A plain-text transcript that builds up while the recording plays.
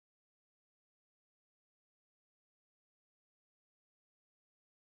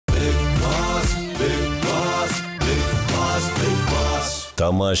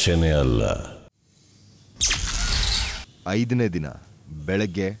ತಮಾಷೆನೇ ಅಲ್ಲ. 5ನೇ ದಿನ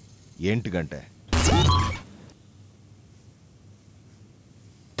ಬೆಳಗ್ಗೆ 8 ಗಂಟೆ.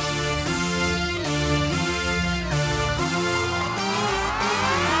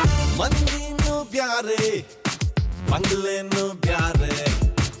 ಮಂದಿನು ಬ್ಯಾರೆ ಬಂಗ್ಲೆನು ಬ್ಯಾರೆ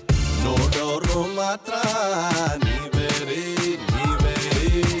ನೋಡೋರು ಮಾತ್ರ ನೀವೇರಿ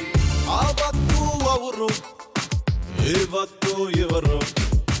ಆವತ್ತು ಅವರು ಇವತ್ತು ಇವರು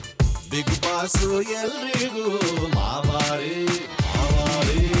ಬಿಗ್ ಬಾಸ್ ಎಲ್ರಿಗೂ ಮಾವಾರಿ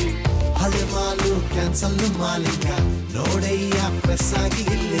ಹಳೆ ಮಾಲು ಕ್ಯಾನ್ಸಲ್ ಮಾಲಿಕ ನೋಡಯ್ಯ ಪ್ರೆಸ್ ಆಗಿ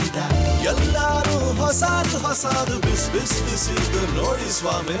ಇಲ್ಲಿಂದ ಎಲ್ಲಾರು ಹೊಸಾದು ಬಿಸ್ ಬಿಸಿದ್ದು ನೋಡಿ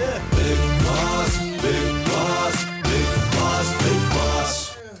ಸ್ವಾಮಿ. Big boss big boss big boss big boss.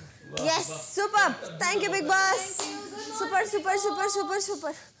 Yes, super. Thank you, Big Boss.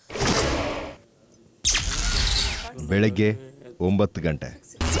 Super. ಬೆಳಗ್ಗೆ 9 ಗಂಟೆ.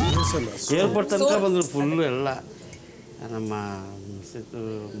 ಏರ್ಪೋರ್ಟ್ ತನಕ ಬಂದ್ರು ಫುಲ್ಲು ಎಲ್ಲ ನಮ್ಮ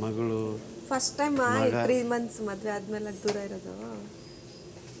ಮಗಳು. ಫಸ್ಟ್ ಟೈಮ್ 3 months ಮದುವೆ ಆದ್ಮೇಲೆ ದೂರ ಇರೋದು.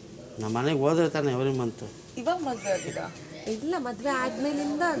 ನಮ್ಮ ಮನೆಗೆ ಹೋದ್ರೆ ತಾನೆ ಎವ್ರಿ ಮಂತ್. ಇವಾಗ ಮದುವೆ ಆಗಿದ? ಇಲ್ಲ, ಮದುವೆ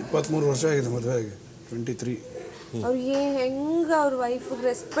ಆದ್ಮೇಲಿಂದ 23 ವರ್ಷ ಆಗಿದೆ ಮದುವೆ ಆಗಿ. 23. ಅವ್ರಿಗೆ ಹೆಂಗ ಅವ್ರ ವೈಫಿಗೆ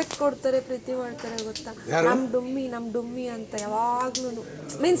ರೆಸ್ಪೆಕ್ಟ್ ಕೊಡ್ತಾರೆ, ಪ್ರೀತಿ ಮಾಡ್ತಾರೆ ಗೊತ್ತಾ? ನಮ್ ಡುಮ್ಮಿ ಅಂತ ಯಾವಾಗ್ಲೂ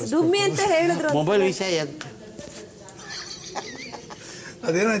ಮೀನ್ಸ್ ಡುಮ್ಮಿ ಅಂತ ಹೇಳಿದ್ರು. ಮೊಬೈಲ್ ವಿಷಯ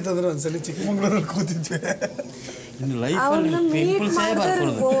ಅದೇನಾಯ್ತು ಅಂದ್ರೆ ಒಂದ್ಸಲಿ ಚಿಕ್ಕಮಂಗ್ಳೂರಲ್ಲಿ ಕೂತಿದ್ವಿ. ಅವ್ರನ್ನ ಮೀಟ್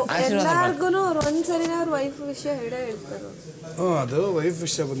ಎಲ್ಲಾರ್ಗು ಅವ್ರು ಒಂದ್ಸರಿನ ಅವ್ರ ವೈಫ್ ವಿಷಯ ಹೇಳ್ತಾರೆ. ಅದು ವೈಫ್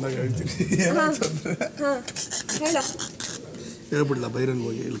ವಿಷಯ ಬಂದಾಗ ಹೇಳ್ತೀನಿ. ಹೇಳ್ಬಿಡ್ಲಾ ಬೈರಂಗ್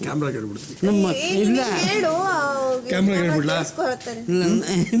ಹೋಗಿ ಇಲ್ಲಿ ಕ್ಯಾಮ್ರಾ ಹೇಳ್ಬಿಡ್ತೀನಿ. ಕ್ಯಾಮ್ರಾ ಹೇಳ್ಬಿಡ್ಲಾ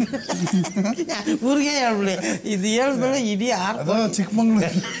ಊರಿಗೆ ಹೇಳ್ಬಿಡಿ. ಇದು ಹೇಳ್ಬೇಡ ಇಡೀ ಚಿಕ್ಕಮಂಗ್ಳೂರು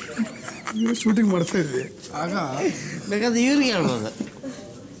ಶೂಟಿಂಗ್ ಮಾಡ್ತಾ ಇದ್ವಿ. ಆಗ ಬೇಕಾದ್ರೆ ಇವ್ರಿಗೆ ಹೇಳ್ಬೋದು.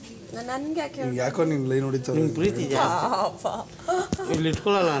 ಯಾಕೋ ನೀನು ಲೈನ್ ಹೊಡಿತಾರೆ. ನಿಮ್ಮ ಪ್ರೀತಿ ಇಲ್ಲಿ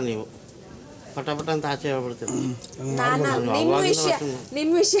ಇಟ್ಕೊಳ್ಳಲ್ಲ ನೀವು, ಪಟ ಅಂತ ಆಚೆ ಹೇಳ್ಬಿಡ್ತೀವಿ.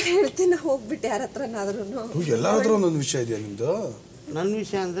 ನಿಮ್ ವಿಷಯ ಹೇಳ್ತೀನಿ, ಹೋಗ್ಬಿಟ್ಟು ಯಾರ ಹತ್ರನಾದ್ರೂ. ಎಲ್ಲರ ಹತ್ರ ಒಂದೊಂದು ವಿಷಯ ಇದೆಯಾ ನಿಮ್ದು? ನನ್ನ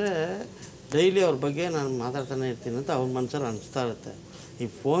ವಿಷಯ ಅಂದರೆ ಡೈಲಿ ಅವ್ರ ಬಗ್ಗೆ ನಾನು ಮಾತಾಡ್ತಾನೆ ಇರ್ತೀನಿ ಅಂತ ಅವ್ರ ಮನ್ಸಲ್ಲಿ ಅನಿಸ್ತಾ ಇರುತ್ತೆ. ಈ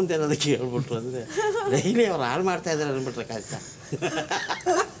ಫೋನ್ ತರೋದಕ್ಕೆ ಹೇಳ್ಬಿಟ್ರು ಅಂದರೆ ಡೈಲಿ ಅವ್ರು ಹಾಳು ಮಾಡ್ತಾ ಇದ್ದಾರೆ ಅಂದ್ಬಿಟ್ರೆ ಕಾಯ್ತಾ.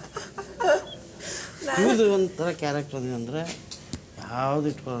 ಇವ್ರದ್ದು ಒಂಥರ ಕ್ಯಾರೆಕ್ಟರ್ ಅಂದರೆ ಯಾವುದು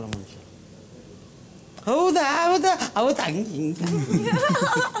ಇಟ್ಕೊಳ್ಳಲ್ಲ ಮನುಷ್ಯ. ಹೌದಾ ಹಂಗೆ ಹಿಂಗೆ.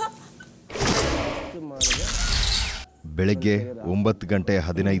 ಬೆಳಗ್ಗೆ 9 ಗಂಟೆ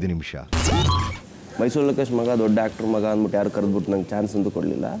 15 ನಿಮಿಷ. ಮೈಸೂರು ಲೋಕೇಶ್ ಮಗ ದೊಡ್ಡ ಆ್ಯಕ್ಟ್ರ್ ಮಗ ಅಂದ್ಬಿಟ್ಟು ಯಾರು ಕರೆದ್ಬಿಟ್ಟು ನಂಗೆ ಚಾನ್ಸ್ ಅಂತೂ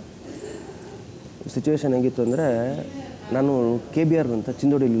ಕೊಡಲಿಲ್ಲ. ಸಿಚುವೇಶನ್ ಹೇಗಿತ್ತು ಅಂದರೆ, ನಾನು KBR ಅಂತ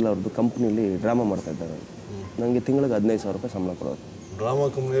ಚಿಂದೋಡಿಲಿಲ್ಲ ಅವ್ರದ್ದು ಕಂಪ್ನಿಯಲ್ಲಿ ಡ್ರಾಮಾ ಮಾಡ್ತಾಯಿದ್ದೆ. ನನಗೆ ತಿಂಗಳಿಗೆ 15,000 ರೂಪಾಯಿ ಸಂಬಳ ಕೊಡೋದು. ಡ್ರಾಮಾ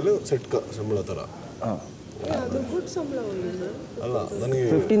ಕಂಪ್ನಿಯಲ್ಲಿ ಸೆಟ್ ಸಂಬಳ ಥರ? ಹಾಂ.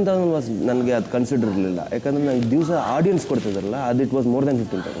 15,000 ವಾಸ್ ನನಗೆ ಅದು ಕನ್ಸಿಡರ್ ಇರಲಿಲ್ಲ. ಯಾಕಂದರೆ ನನಗೆ ದಿವಸ ಆಡಿಯನ್ಸ್ ಕೊಡ್ತಿದ್ದಾರಲ್ಲ, ಅದು ಇಟ್ ವಾಸ್ ಮೋರ್ ದ್ಯಾನ್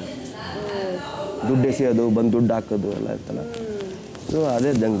 15,000. ದುಡ್ಡು ಎಸೆಯೋದು, ಬಂದು ದುಡ್ಡು ಹಾಕೋದು ಎಲ್ಲ ಇರ್ತಲ್ಲ. ಸೊ ಅದೇ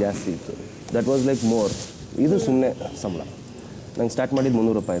ನಂಗೆ ಜಾಸ್ತಿ ಇತ್ತು. That was like more. ಇದು ಸುಮ್ಮನೆ ಸಂಬಳ. ನಂಗೆ ಸ್ಟಾರ್ಟ್ ಮಾಡಿದ್ದು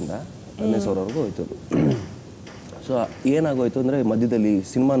 300 ರೂಪಾಯಿಂದ 15,000ವರೆಗೂ ಹೋಯ್ತು. ಸೊ ಏನಾಗೋಯ್ತು ಅಂದರೆ, ಮಧ್ಯದಲ್ಲಿ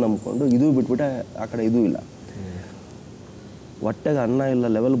ಸಿನಿಮಾ ನಂಬ್ಕೊಂಡು ಇದು ಬಿಟ್ಬಿಟ್ಟೆ, ಆ ಕಡೆ ಇದೂ ಇಲ್ಲ. ಹೊಟ್ಟೆಗೆ ಅನ್ನ ಇಲ್ಲ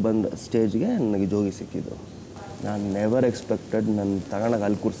ಲೆವೆಲ್ ಬಂದ ಸ್ಟೇಜ್ಗೆ ನನಗೆ ಜೋಗಿ ಸಿಕ್ಕಿದ್ದು. ನಾನು ನೆವರ್ ಎಕ್ಸ್ಪೆಕ್ಟೆಡ್ ನನ್ನ ತಗೊಂಡಾಗ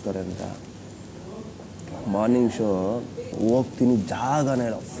ಅಲ್ಲಿ ಕೂರಿಸ್ತಾರೆ ಅಂತ. ಮಾರ್ನಿಂಗ್ ಶೋ ಹೋಗ್ತೀನಿ, ಜಾಗನೇ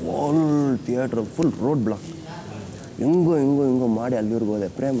ಇಲ್ಲ, full theatre, full road block. ಹಿಂಗೋ ಮಾಡಿ ಅಲ್ಲಿವರೆಗೂ ಹೋದೆ.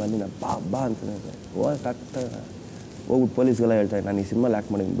 ಪ್ರೇಮ್ ಅಲ್ಲಿ ನಾನು ಬಾ ಅಂತಾನೆ ಹೋಗಕ್ಕಾಗ್ತಾ. ಹೋಗ್ಬಿಟ್ಟು ಪೊಲೀಸ್ಗೆಲ್ಲ ಹೇಳ್ತಾರೆ, ನಾನು ಈ ಸಿನಿಮಾಲಿ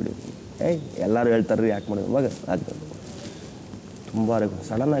ಆ್ಯಕ್ಟ್ ಮಾಡಿದ್ದೀನಿ ಬಿಡಿ. ಎಲ್ಲರೂ ಹೇಳ್ತಾರೆ ಆ್ಯಕ್ಟ್ ಮಾಡಿದ್ರು. ಇವಾಗ ಆಗ್ತದೆ ತುಂಬ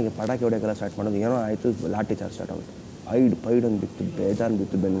ಸಡನ್ನಾಗಿ ಪಟಾಕಿ ಹೊಡೆಯೋಕ್ಕೆಲ್ಲ ಸ್ಟಾರ್ಟ್ ಮಾಡೋದು. ಏನೋ ಆಯಿತು, ಲಾಠಿ ಚಾರ್ಜ್ ಸ್ಟಾರ್ಟ್ ಆಗುತ್ತೆ. ಪೈಡ್ ಒಂದು ಬಿತ್ತು, ಬೇಜಾರು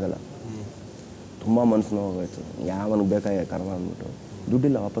ಬಿತ್ತು ಬೆನ್ಗಲ್ಲ. ತುಂಬ ಮನಸ್ಸು ನೋವಾಗೋಯ್ತು. ಯಾವನಿಗೆ ಬೇಕಾಗಿ ಕರ್ಮ ಅಂದ್ಬಿಟ್ಟು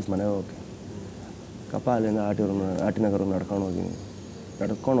ದುಡ್ಡಿಲ್ಲ, ವಾಪಸ್ ಮನೆಗೆ ಹೋಗೋಕ್ಕೆ. ಅಲ್ಲಿಂದ ಆಟಿನಗರ ನಡ್ಕೊಂಡು ಹೋಗಿನಿ.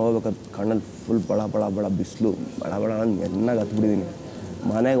 ನಡ್ಕೊಂಡು ಹೋಗ್ಬೇಕಾದ್ರೆ ಕಣ್ಣಲ್ಲಿ ಫುಲ್ ಬಳ ಬಿಸಿಲು, ಬಳ ಎನ್ನಾಗಿ ಹತ್ಬಿಟ್ಟಿದ್ದೀನಿ.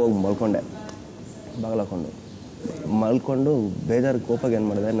 ಮನೆಗೆ ಹೋಗಿ ಮಲ್ಕೊಂಡೆ, ಬಾಗಿಲು ಮಲ್ಕೊಂಡು ಬೇಜಾರು ಕೋಪಾಗ ಏನು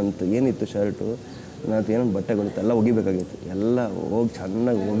ಮಾಡಿದೆ, ನನ್ನದು ಏನಿತ್ತು ಶರ್ಟು, ನನ್ನದು ಏನೋ ಬಟ್ಟೆಗಳಿತ್ತು ಎಲ್ಲ ಒಗಿಬೇಕಾಗಿತ್ತು. ಎಲ್ಲ ಹೋಗಿ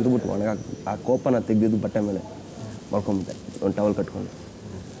ಚೆನ್ನಾಗಿ ಒಗೆದ್ಬಿಟ್ಟು ಒಣಗಾಕಿ ಆ ಕೋಪನ ತೆಗೆದಿದ್ದು ಬಟ್ಟೆ ಮೇಲೆ ಮಲ್ಕೊಂಬಿಟ್ಟೆ, ಒಂದು ಟವಲ್ ಕಟ್ಕೊಂಡು.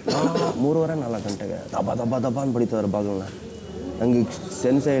 3:30-4 ಗಂಟೆಗೆ ದಬ್ಬ ಅಂತ ಬಡಿತಾರೆ ಬಾಗಿಲನ್ನ. ನನಗೆ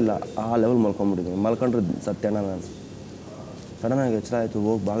ಸೆನ್ಸೇ ಇಲ್ಲ, ಆ ಲೆವೆಲ್ ಮಲ್ಕೊಂಬಿಟ್ಟಿದ್ದೀನಿ. ಮಲ್ಕೊಂಡ್ರೆ ಸತ್ಯನ ನಾನು. ಸಡನ್ನಾಗಿ ಎಚ್ಚರ ಆಯಿತು,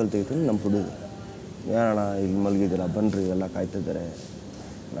 ಹೋಗಿ ಬಾಗಿಲು ತೆಗಿತೀನಿ. ನಮ್ಮ ಹುಡುಗ, ಏನಣ್ಣ ಇಲ್ಲಿ ಮಲಗಿದ್ದೀರ, ಬನ್ನಿರಿ ಎಲ್ಲ ಕಾಯ್ತಿದ್ದಾರೆ.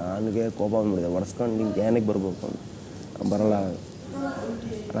 ನನಗೆ ಕೋಪ ಬಂದ್ಬಿಟ್ಟಿದೆ, ಒರೆಸ್ಕೊಂಡು ಹಿಂಗೆ ಏನಕ್ಕೆ ಬರ್ಬೇಕು ಅಂತ. ಬರೋಲ್ಲ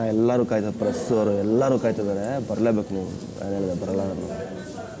ಅಣ್ಣ, ಎಲ್ಲರೂ ಕಾಯ್ತಾರೆ, ಪ್ರೆಸ್ ಅವರು ಎಲ್ಲರೂ ಕಾಯ್ತಿದ್ದಾರೆ, ಬರಲೇಬೇಕು ನೀವು. ನಾನು ಹೇಳಿದೆ ಬರಲ್ಲ.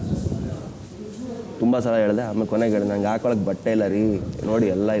 ತುಂಬ ಸಲ ಹೇಳಿದೆ. ಆಮೇಲೆ ಕೊನೆಗೆ ಹೇಳಿದೆ, ನಂಗೆ ಹಾಕೊಳಕ್ಕೆ ಬಟ್ಟೆ ಇಲ್ಲ ರೀ, ನೋಡಿ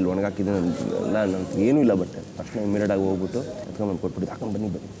ಎಲ್ಲ ಇಲ್ಲಿ ಒಣಗಾಕಿದ್ದೀನಿ ಎಲ್ಲ, ನನಗೆ ಏನೂ ಇಲ್ಲ ಬಟ್ಟೆ. ತಕ್ಷಣ ಇಮಿಡಿಯೇಟಾಗಿ ಹೋಗ್ಬಿಟ್ಟು ಎತ್ಕೊಂಡ್ಬಂದು ಕೊಟ್ಬಿಟ್ಟು ಹಾಕೊಂಡು ಬನ್ನಿ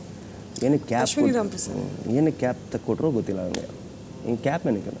ಏನಕ್ಕೆ ಕ್ಯಾಪ್ ತಕ್ಕೊಟ್ರು ಗೊತ್ತಿಲ್ಲ ನನಗೆ. ಹಿಂಗೆ ಕ್ಯಾಪ್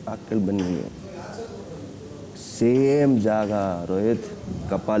ಏನಕ್ಕೆ ಹಾಕ್ಕೊಳ್ಳಿ ಬನ್ನಿ ನೀವು. ಸೇಮ್ ಜಾಗ ರೋಹಿತ್,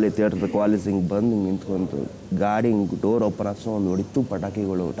 ಕಪಾಲಿ ಥಿಯೇಟ್ರ್ ಕ್ವಾಲಿಸ್ ಹಿಂಗೆ ಬಂದು ನಿಂತ್ಕೊಂತು, ಗಾಡಿ ಹಿಂಗೆ ಡೋರ್ ಓಪನ್ ಆಗ್ಸೋ ಒಂದು ಹೊಡಿತು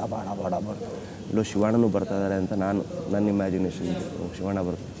ಪಟಾಕಿಗಳು ಡಬಾ ಡಬಾ ಡಬಾ. ಇಲ್ಲೋ ಶಿವಣ್ಣನೂ ಬರ್ತಾ ಇದ್ದಾರೆ ಅಂತ ನನ್ನ ಇಮ್ಯಾಜಿನೇಷನ್. ಶಿವಣ್ಣ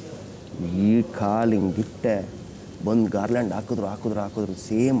ಬರ್ತಾರೆ, ಈ ಕಾಲು ಹಿಂಗಿಟ್ಟೆ ಬಂದು ಗಾರ್ಲ್ಯಾಂಡ್ ಹಾಕಿದ್ರು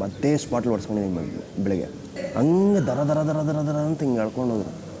ಸೇಮ್ ಅದೇ ಸ್ಪಾಟಲ್ಲಿ ಹೊಡ್ಸ್ಕೊಂಡಿದ್ದೀನಿ ಬೆಳಗ್ಗೆ. ಹಂಗೆ ದರ ದರ ದರ ದರ ದರ ಅಂತ ಹಿಂಗೆ ಎಳ್ಕೊಂಡು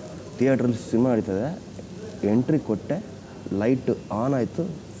ಹೋದ್ರು. ಥಿಯೇಟ್ರಲ್ಲಿ ಸಿನಿಮಾ ನಡೀತದೆ, ಎಂಟ್ರಿ ಕೊಟ್ಟೆ, ಲೈಟ್ ಆನ್ ಆಯಿತು,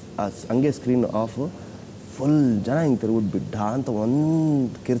 ಹಂಗೆ ಸ್ಕ್ರೀನ್ ಆಫು, ಫುಲ್ ಜನ ಹಿಂಗೆ ತಿರುಗ್ಬಿಟ್ಟು ಬಿಡ್ಡ ಅಂತ ಒಂದು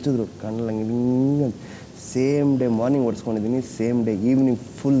ಕಿರ್ಚಿದ್ರು ಕಣ್ಣಲ್ಲಿ ಹಂಗೆ ಹಿಂಗೆ. Same day morning ಓಡಿಸ್ಕೊಂಡಿದ್ದೀನಿ, same day evening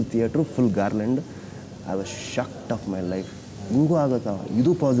full theatre, full garland. I was shocked of my life. ಹಿಂಗೂ ಆಗುತ್ತಾ,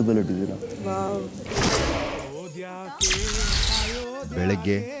 ಇದು ಪಾಸಿಬಿಲಿಟಿ ಇದೀನ.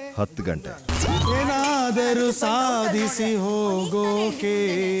 ಬೆಳಗ್ಗೆ 10 ಗಂಟೆ. ಏನಾದರೂ ಸಾಧಿಸಿ ಹೋಗೋಕೆ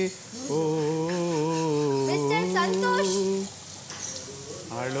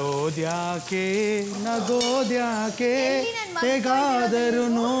ಅಳೋದ್ಯಾಕೆ ನಗೋದ್ಯಾಕೆ ಹೇಗಾದರೂ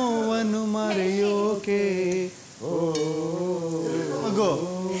ನೋವನ್ನು ಮರೆಯೋಕೆ.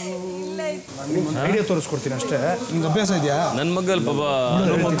 ಐಡಿಯಾ ತೋರಿಸ್ಕೊಡ್ತೀನಿ ಅಷ್ಟೇ, ನಿಮ್ಗೆ ಅಭ್ಯಾಸ ಇದೆಯಾ? ನನ್ನ ಮಗ್ಗಲ್ ಬಾಬಾ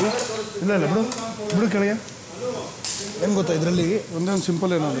ಇಲ್ಲ ಬಿಡು ಕೆಳಗೆ. ಏನು ಗೊತ್ತಾ, ಇದರಲ್ಲಿ ಒಂದೇ ಒಂದು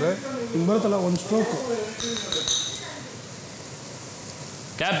ಸಿಂಪಲ್ ಏನಂದರೆ ಹಿಂಗೆ ಬರುತ್ತಲ್ಲ ಒಂದು ಸ್ಟ್ರೋಕು.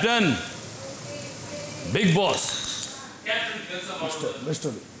 ಕ್ಯಾಪ್ಟನ್ ಬಿಗ್ ಬಾಸ್ ಅಷ್ಟೇ ಬೆಸ್ಟ್.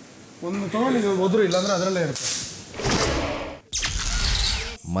 ಅದು ಒಂದು ತೊಗೊಂಡು ನೀವು ಹೋದ್ರು, ಇಲ್ಲಾಂದರೆ ಅದರಲ್ಲೇ ಇರುತ್ತೆ.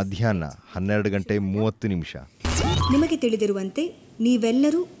 ಮಧ್ಯಾಹ್ನ 12:30. ನಿಮಗೆ ತಿಳಿದಿರುವಂತೆ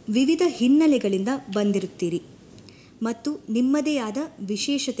ನೀವೆಲ್ಲರೂ ವಿವಿಧ ಹಿನ್ನೆಲೆಗಳಿಂದ ಬಂದಿರುತ್ತೀರಿ ಮತ್ತು ನಿಮ್ಮದೇ ಆದ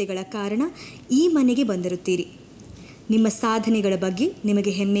ವಿಶೇಷತೆಗಳ ಕಾರಣ ಈ ಮನೆಗೆ ಬಂದಿರುತ್ತೀರಿ. ನಿಮ್ಮ ಸಾಧನೆಗಳ ಬಗ್ಗೆ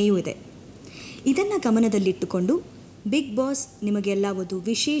ನಿಮಗೆ ಹೆಮ್ಮೆಯೂ ಇದೆ. ಇದನ್ನು ಗಮನದಲ್ಲಿಟ್ಟುಕೊಂಡು ಬಿಗ್ ಬಾಸ್ ನಿಮಗೆಲ್ಲ ಒಂದು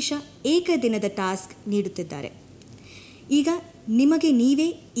ವಿಶೇಷ ಏಕದಿನದ ಟಾಸ್ಕ್ ನೀಡುತ್ತಿದ್ದಾರೆ. ಈಗ ನಿಮಗೆ ನೀವೇ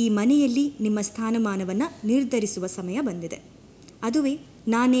ಈ ಮನೆಯಲ್ಲಿ ನಿಮ್ಮ ಸ್ಥಾನಮಾನವನ್ನು ನಿರ್ಧರಿಸುವ ಸಮಯ ಬಂದಿದೆ. ಅದುವೇ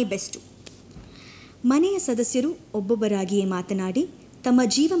ನಾನೇ ಬೆಸ್ಟು. ಮನೆಯ ಸದಸ್ಯರು ಒಬ್ಬೊಬ್ಬರಾಗಿಯೇ ಮಾತನಾಡಿ ತಮ್ಮ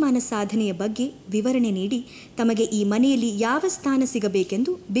ಜೀವಮಾನ ಸಾಧನೆಯ ಬಗ್ಗೆ ವಿವರಣೆ ನೀಡಿ ತಮಗೆ ಈ ಮನೆಯಲ್ಲಿ ಯಾವ ಸ್ಥಾನ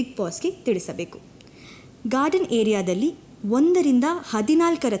ಸಿಗಬೇಕೆಂದು ಬಿಗ್ ಬಾಸ್ಗೆ ತಿಳಿಸಬೇಕು. ಗಾರ್ಡನ್ ಏರಿಯಾದಲ್ಲಿ 1ರಿಂದ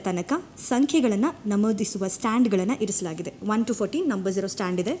 14 ತನಕ ಸಂಖ್ಯೆಗಳನ್ನು ನಮೂದಿಸುವ ಸ್ಟ್ಯಾಂಡ್ಗಳನ್ನು ಇರಿಸಲಾಗಿದೆ. 1 to 14 ನಂಬರ್ಸ್ ಇರೋ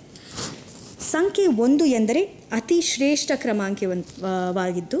ಸ್ಟ್ಯಾಂಡ್ ಇದೆ. ಸಂಖ್ಯೆ 1 ಎಂದರೆ ಅತಿ ಶ್ರೇಷ್ಠ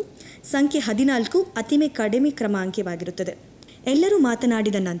ಕ್ರಮಾಂಕವಾಗಿದ್ದು, ಸಂಖ್ಯೆ 14 ಅತಿ ಕಡಿಮೆ ಕ್ರಮಾಂಕವಾಗಿರುತ್ತದೆ. ಎಲ್ಲರೂ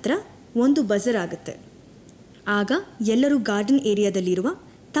ಮಾತನಾಡಿದ ನಂತರ ಒಂದು ಬಜರ್ ಆಗುತ್ತೆ. ಆಗ ಎಲ್ಲರೂ ಗಾರ್ಡನ್ ಏರಿಯಾದಲ್ಲಿರುವ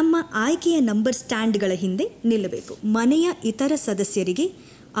ತಮ್ಮ ಆಯ್ಕೆಯ ನಂಬರ್ ಸ್ಟ್ಯಾಂಡ್ಗಳ ಹಿಂದೆ ನಿಲ್ಲಬೇಕು. ಮನೆಯ ಇತರ ಸದಸ್ಯರಿಗೆ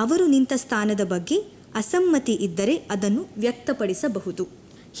ಅವರು ನಿಂತ ಸ್ಥಾನದ ಬಗ್ಗೆ ಅಸಮ್ಮತಿ ಇದ್ದರೆ ಅದನ್ನು ವ್ಯಕ್ತಪಡಿಸಬಹುದು.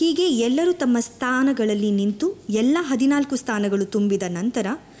 ಹೀಗೆ ಎಲ್ಲರೂ ತಮ್ಮ ಸ್ಥಾನಗಳಲ್ಲಿ ನಿಂತು ಎಲ್ಲ 14 ಸ್ಥಾನಗಳು ತುಂಬಿದ ನಂತರ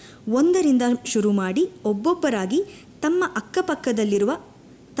 1ರಿಂದ ಶುರು ಮಾಡಿ ಒಬ್ಬೊಬ್ಬರಾಗಿ ತಮ್ಮ ಅಕ್ಕಪಕ್ಕದಲ್ಲಿರುವ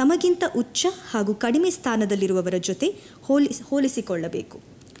ತಮಗಿಂತ ಉಚ್ಚ ಹಾಗೂ ಕಡಿಮೆ ಸ್ಥಾನದಲ್ಲಿರುವವರ ಜೊತೆ ಹೋಲಿಸಿಕೊಳ್ಳಬೇಕು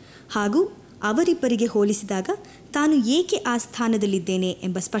ಹಾಗೂ ಅವರಿಬ್ಬರಿಗೆ ಹೋಲಿಸಿದಾಗ ತಾನು ಏಕೆ ಆ ಸ್ಥಾನದಲ್ಲಿದ್ದೇನೆ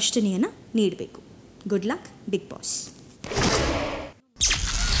ಎಂಬ ಸ್ಪಷ್ಟನೆಯನ್ನು ನೀಡಬೇಕು. Good luck big boss.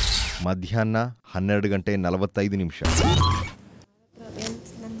 ಮಧ್ಯಾಹ್ನ 12:45.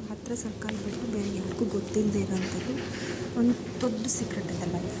 ನನ್ನ ಹತ್ರ ಸರ್ಕಾರ ಬಿಟ್ಟು ಬೇರೆ ಯಾರಿಗೂ ಗೊತ್ತಿಲ್ಲದೆ ಇರೋಂಥದ್ದು ಒಂದು ದೊಡ್ಡ ಸೀಕ್ರೆಟ್ ಇದೆ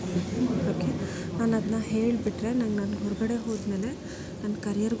ಲೈಫಲ್ಲಿ. ಓಕೆ, ನಾನು ಅದನ್ನ ಹೇಳಿಬಿಟ್ರೆ ನಾನು ಹೊರಗಡೆ ಹೋದ್ಮೇಲೆ ನನ್ನ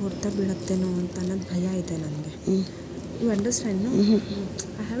ಕರಿಯರ್ಗೆ ಹೊಡೆತ ಬೀಳುತ್ತೇನೋ ಅಂತ ಅನ್ನೋದು ಭಯ ಇದೆ ನನಗೆ. You understand?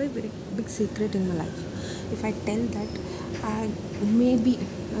 I have A very big secret in my life. If I tell that may be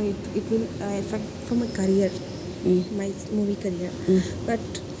it will affect for my career, my movie career. But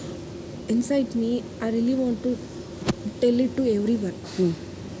inside me, I really want to tell it to everyone,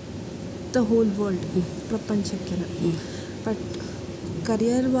 the whole world, prapanchakkena. But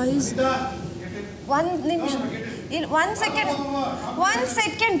career wise, one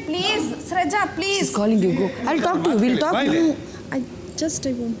second, please, Sraja, please. She's calling you. Go. I'll talk to you. We'll talk to you. I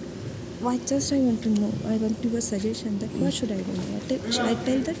want to know. I want your suggestion that what should I do? Should I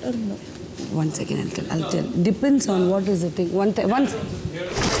tell that or no? 1 second, I'll tell. Depends on what is the thing. One second.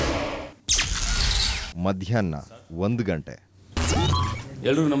 ಮಧ್ಯಾಹ್ನ 1 ಗಂಟೆ.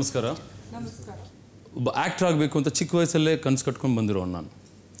 ಎಲ್ರಿಗೂ ನಮಸ್ಕಾರ. ಒಬ್ಬ actor ಆಗಬೇಕು ಅಂತ ಚಿಕ್ಕ ವಯಸ್ಸಲ್ಲೇ ಕನಸು ಕಟ್ಕೊಂಡು ಬಂದಿರೋನು ನಾನು.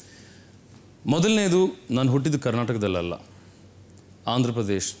 ಮೊದಲನೇದು ನಾನು ಹುಟ್ಟಿದ್ದು ಕರ್ನಾಟಕದಲ್ಲ, ಆಂಧ್ರ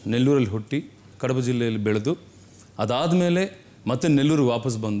ಪ್ರದೇಶ್ ನೆಲ್ಲೂರಲ್ಲಿ ಹುಟ್ಟಿ ಕಡಬ ಜಿಲ್ಲೆಯಲ್ಲಿ ಬೆಳೆದು ಅದಾದಮೇಲೆ ಮತ್ತೆ ನೆಲ್ಲೂರು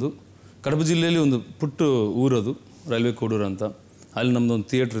ವಾಪಸ್ ಬಂದು ಕಡಬ ಜಿಲ್ಲೆಯಲ್ಲಿ ಒಂದು ಪುಟ್ಟ ಊರದು ರೈಲ್ವೆ ಕೋಡೂರು ಅಂತ, ಅಲ್ಲಿ ನಮ್ಮದೊಂದು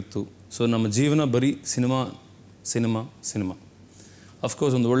ಥಿಯೇಟ್ರ್ ಇತ್ತು. ಸೊ ನಮ್ಮ ಜೀವನ ಬರೀ ಸಿನಿಮಾ.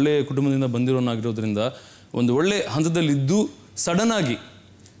 ಅಫ್ಕೋರ್ಸ್ ಒಂದು ಒಳ್ಳೆಯ ಕುಟುಂಬದಿಂದ ಬಂದಿರೋನಾಗಿರೋದ್ರಿಂದ ಒಂದು ಒಳ್ಳೆ ಹಂತದಲ್ಲಿದ್ದು ಸಡನ್ನಾಗಿ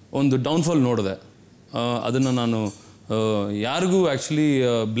ಒಂದು ಡೌನ್ಫಾಲ್ ನೋಡಿದೆ. ಅದನ್ನು ನಾನು ಯಾರಿಗೂ ಆ್ಯಕ್ಚುಲಿ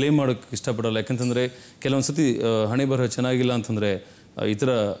ಬ್ಲೇಮ್ ಮಾಡೋಕ್ಕೆ ಇಷ್ಟಪಡಲ್ಲ. ಯಾಕಂತಂದರೆ ಕೆಲವೊಂದು ಸತಿ ಹಣೆ ಬರಹ ಚೆನ್ನಾಗಿಲ್ಲ ಅಂತಂದರೆ ಈ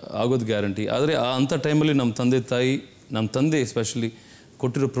ಥರ ಆಗೋದು ಗ್ಯಾರಂಟಿ. ಆದರೆ ಅಂಥ ಟೈಮಲ್ಲಿ ನಮ್ಮ ತಂದೆ ತಾಯಿ, ನಮ್ಮ ತಂದೆ ಎಸ್ಪೆಷಲಿ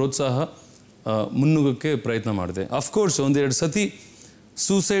ಕೊಟ್ಟಿರೋ ಪ್ರೋತ್ಸಾಹ ಮುನ್ನುಗ್ಗೋಕ್ಕೆ ಪ್ರಯತ್ನ ಮಾಡಿದೆ. ಅಫ್ಕೋರ್ಸ್ ಒಂದೆರಡು ಸತಿ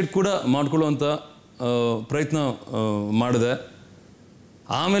ಸೂಸೈಡ್ ಕೂಡ ಮಾಡ್ಕೊಳ್ಳುವಂಥ ಪ್ರಯತ್ನ ಮಾಡಿದೆ.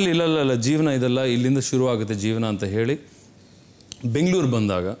 ಆಮೇಲೆ ಇಲ್ಲ ಜೀವನ ಇದೆಲ್ಲ, ಇಲ್ಲಿಂದ ಶುರುವಾಗುತ್ತೆ ಜೀವನ ಅಂತ ಹೇಳಿ ಬೆಂಗಳೂರು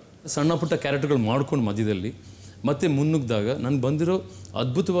ಬಂದಾಗ ಸಣ್ಣ ಪುಟ್ಟ ಕ್ಯಾರೆಕ್ಟರ್ಗಳು ಮಾಡ್ಕೊಂಡು ಮಧ್ಯದಲ್ಲಿ ಮತ್ತೆ ಮುನ್ನುಗ್ಗಿದಾಗ ನನಗೆ ಬಂದಿರೋ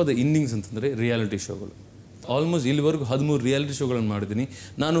ಅದ್ಭುತವಾದ ಇನ್ನಿಂಗ್ಸ್ ಅಂತಂದರೆ ರಿಯಾಲಿಟಿ ಶೋಗಳು. ಆಲ್ಮೋಸ್ಟ್ ಇಲ್ಲಿವರೆಗೂ 13 ರಿಯಾಲಿಟಿ ಶೋಗಳನ್ನು ಮಾಡಿದ್ದೀನಿ.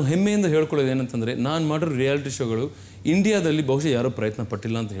 ನಾನು ಹೆಮ್ಮೆಯಿಂದ ಹೇಳ್ಕೊಳ್ಳೋದು ಏನಂತಂದರೆ, ನಾನು ಮಾಡಿರೋ ರಿಯಾಲಿಟಿ ಶೋಗಳು ಇಂಡಿಯಾದಲ್ಲಿ ಬಹುಶಃ ಯಾರೂ ಪ್ರಯತ್ನ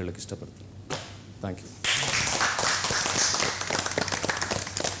ಪಟ್ಟಿಲ್ಲ ಅಂತ ಹೇಳೋಕ್ಕೆ ಇಷ್ಟಪಡ್ತೀನಿ. Thank you.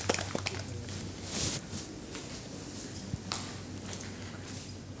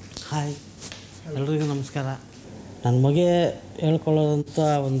 ಹಾಯ್, ಎಲ್ರಿಗೂ ನಮಸ್ಕಾರ. ನನ್ನ ಮಗ ಹೇಳ್ಕೊಳ್ಳೋದಂಥ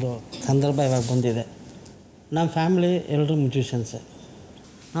ಒಂದು ಸಂದರ್ಭ ಇವಾಗ ಬಂದಿದೆ. ನಮ್ಮ ಫ್ಯಾಮ್ಲಿ ಎಲ್ಲರೂ ಮ್ಯೂಸಿಷಿಯನ್ಸೇ.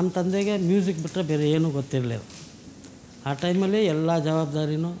 ನಮ್ಮ ತಂದೆಗೆ ಮ್ಯೂಸಿಕ್ ಬಿಟ್ಟರೆ ಬೇರೆ ಏನೂ ಗೊತ್ತಿರಲಿಲ್ಲ. ಆ ಟೈಮಲ್ಲಿ ಎಲ್ಲ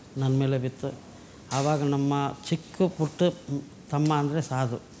ಜವಾಬ್ದಾರಿನೂ ನನ್ನ ಮೇಲೆ ಬಿತ್ತು. ಆವಾಗ ನಮ್ಮ ಚಿಕ್ಕ ಪುಟ್ಟ ತಮ್ಮ ಅಂದರೆ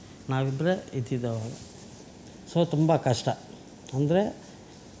ಸಾಧು, ನಾವಿಬ್ಬರೇ ಇದ್ದಿದ್ದವಾಗ. ಸೊ ತುಂಬ ಕಷ್ಟ. ಅಂದರೆ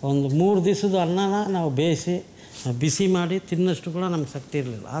ಒಂದು 3 ದಿವಸದ ಅನ್ನನ ನಾವು ಬೇಯಿಸಿ ಬಿಸಿ ಮಾಡಿ ತಿನ್ನಷ್ಟು ಕೂಡ ನಮ್ಗೆ ಶಕ್ತಿ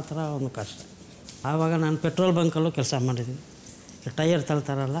ಇರಲಿಲ್ಲ. ಆ ಥರ ಒಂದು ಕಷ್ಟ. ಆವಾಗ ನಾನು ಪೆಟ್ರೋಲ್ ಬಂಕಲ್ಲೂ ಕೆಲಸ ಮಾಡಿದ್ದೀನಿ. ಟೈರ್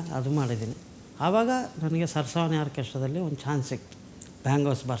ತಳ್ತಾರಲ್ಲ ಅದು ಮಾಡಿದ್ದೀನಿ. ಆವಾಗ ನನಗೆ ಸರ್ಸಾವಣಿ ಆರ್ಕೆಸ್ಟ್ರಾದಲ್ಲಿ ಒಂದು ಚಾನ್ಸ್ ಸಿಕ್ತು,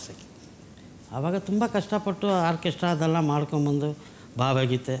 ಬ್ಯಾಂಗೋಸ್ ಬಾರ್ಸೋಕ್ಕೆ. ಆವಾಗ ತುಂಬ ಕಷ್ಟಪಟ್ಟು ಆರ್ಕೆಸ್ಟ್ರಾ ಅದೆಲ್ಲ ಮಾಡ್ಕೊಂಬಂದು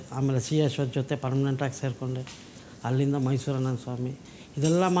ಭಾವಗೀತೆ, ಆಮೇಲೆ CS ಜೊತೆ ಪರ್ಮನೆಂಟಾಗಿ ಸೇರಿಕೊಂಡೆ. ಅಲ್ಲಿಂದ ಮೈಸೂರನ ಸ್ವಾಮಿ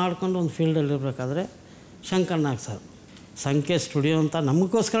ಇದೆಲ್ಲ ಮಾಡ್ಕೊಂಡು ಒಂದು ಫೀಲ್ಡಲ್ಲಿ ಇರಬೇಕಾದ್ರೆ ಶಂಕರ್ನಾಗ್ ಸರ್ ಸಂಖ್ಯೆ ಸ್ಟುಡಿಯೋ ಅಂತ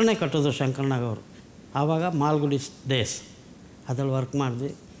ನಮಗೋಸ್ಕರನೇ ಕಟ್ಟೋದು ಶಂಕರ್ನಾಗ್ ಅವರು. ಆವಾಗ ಮಾಲ್ಗುಡಿ ಡೇಸ್ ಅದ್ರಲ್ಲಿ ವರ್ಕ್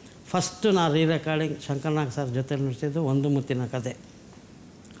ಮಾಡಿದ್ವಿ. ಫಸ್ಟು ನಾನು ರೆಕಾರ್ಡಿಂಗ್ ಶಂಕರ್ನಾಗ್ ಸರ್ ಜೊತೆ ನಡೆಸಿದ್ದು ಒಂದು ಮುತ್ತಿನ ಕತೆ.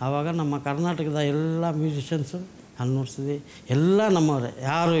 ಆವಾಗ ನಮ್ಮ ಕರ್ನಾಟಕದ ಎಲ್ಲ ಮ್ಯೂಸಿಷಿಯನ್ಸು ಅಲ್ಲಿ ನುಡಿಸಿದ್ವಿ. ಎಲ್ಲ ನಮ್ಮವರೇ,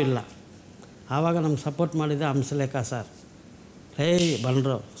 ಯಾರೂ ಇಲ್ಲ. ಆವಾಗ ನಮ್ಗೆ ಸಪೋರ್ಟ್ ಮಾಡಿದ್ದೆ ಹಂಸಲೇಖ ಸರ್.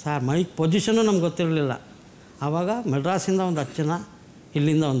 ಬಂದರು ಸರ್, ಮೈಕ್ ಪೊಸಿಷನ್ನು ನಮ್ಗೆ ಗೊತ್ತಿರಲಿಲ್ಲ. ಆವಾಗ ಮೆಡ್ರಾಸಿಂದ ಒಂದು 10 ಜನ,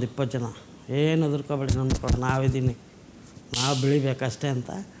 ಇಲ್ಲಿಂದ ಒಂದು 20 ಜನ, ಏನು ಹೆದರ್ಕೋಬೇಡಿ ನಂಬ್ಕೊಂಡು ನಾವಿದ್ದೀನಿ, ನಾವು ಬೆಳಿಬೇಕಷ್ಟೇ ಅಂತ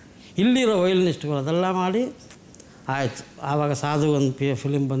ಇಲ್ಲಿರೋ ವಯಲಿನಿಸ್ಟ್ಗಳು ಅದೆಲ್ಲ ಮಾಡಿ ಆಯಿತು. ಆವಾಗ ಸಾಧು ಒಂದು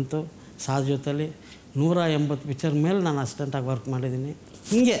ಫಿಲಿಮ್ ಬಂತು. ಸಾಧು ಜೊತೆಲಿ 180 ಪಿಕ್ಚರ್ ಮೇಲೆ ನಾನು ಅಸಿಸ್ಟೆಂಟಾಗಿ ವರ್ಕ್ ಮಾಡಿದ್ದೀನಿ.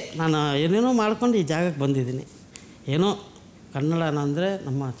 ಹೀಗೆ ನಾನು ಏನೇನೋ ಮಾಡ್ಕೊಂಡು ಈ ಜಾಗಕ್ಕೆ ಬಂದಿದ್ದೀನಿ. ಏನೋ ಕನ್ನಡ ಅಂದರೆ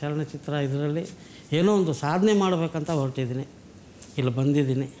ನಮ್ಮ ಚಲನಚಿತ್ರ ಇದರಲ್ಲಿ ಏನೋ ಒಂದು ಸಾಧನೆ ಮಾಡಬೇಕಂತ ಹೊರಟಿದ್ದೀನಿ. ಇಲ್ಲಿ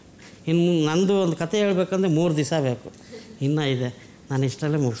ಬಂದಿದ್ದೀನಿ. ಇನ್ನು ನಂದು ಒಂದು ಕತೆ ಹೇಳ್ಬೇಕಂದ್ರೆ 3 ದಿವಸ ಬೇಕು, ಇನ್ನೂ ಇದೆ. ನಾನು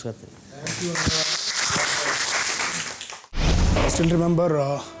ಇಷ್ಟಲ್ಲೇ ಮುಗಿಸ್ಕೊತೀನಿ. I still remember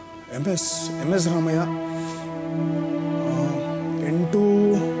MS Ramaiah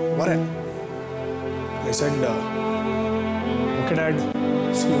 8:15. I said, okay dad,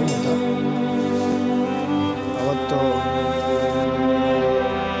 see you ಅಂತ. ಅವತ್ತು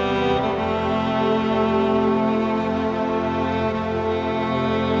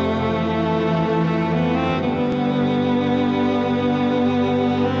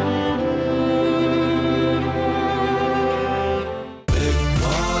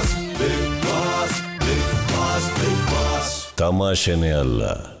ತಮಾಷೆನೇ ಅಲ್ಲ,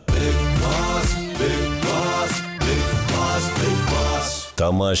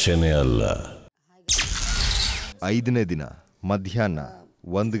 ತಮಾಷೆನೇ ಅಲ್ಲ. 5ನೇ ದಿನ ಮಧ್ಯಾಹ್ನ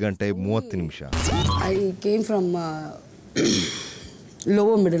 1:30. I came from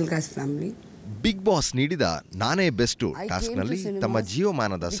lower middle class family. Big boss ನೀಡಿದ ನಾನೇ ಬೆಸ್ಟು ಟಾಸ್ಕ್ನಲ್ಲಿ ತಮ್ಮ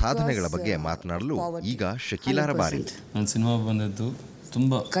ಜೀವಮಾನದ ಸಾಧನೆಗಳ ಬಗ್ಗೆ ಮಾತನಾಡಲು ಈಗ ಶಕೀಲಾರ ಬಾರಿ. ನಾನು ಸಿನಿಮಾ ಬಂದಿದ್ದು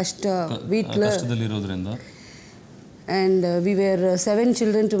ತುಂಬ ಕಷ್ಟದಲ್ಲಿರೋದ್ರಿಂದ. And we were 7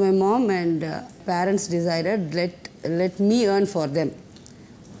 children to my mom, and parents decided let me earn for them.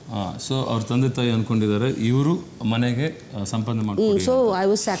 So ಅವ್ರ ತಂದೆ ತಾಯಿ ಅಂದ್ಕೊಂಡಿದ್ದಾರೆ ಇವರು ಮನೆಗೆ ಸಂಪಾದನೆ ಮಾಡ್ಕೊಂಡು. So I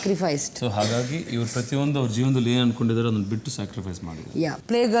was sacrificed. So ಹಾಗಾಗಿ ಇವರು ಪ್ರತಿಯೊಂದು ಅವ್ರ ಜೀವನದಲ್ಲಿ ಏನು ಅಂದ್ಕೊಂಡಿದ್ದಾರೆ ಅದನ್ನು ಬಿಟ್ಟು ಸ್ಯಾಕ್ರಿಫೈಸ್ ಮಾಡಿದ್ರು. Yeah,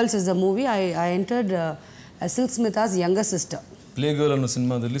 Playgirls is the movie. I entered as Silk Smitha's younger sister. Play girl ಅನ್ನೋ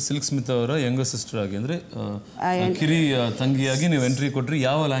ಸಿನಿಮಾದಲ್ಲಿ ಸಿಲ್ಕ್ ಸ್ಮಿತ್ ಅವರ ಯಂಗರ್ ಸಿಸ್ಟರ್ ಆಗಿ, ಅಂದರೆ ಕಿರಿ ತಂಗಿಯಾಗಿ ನೀವು ಎಂಟ್ರಿ ಕೊಟ್ರಿ.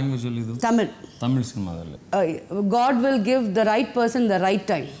 ಯಾವ ಲ್ಯಾಂಗ್ವೇಜ್ ಅಲ್ಲಿ ಇದು? ತಮಿಳ್ ಸಿನಿಮಾದಲ್ಲಿ. God will give the right person the right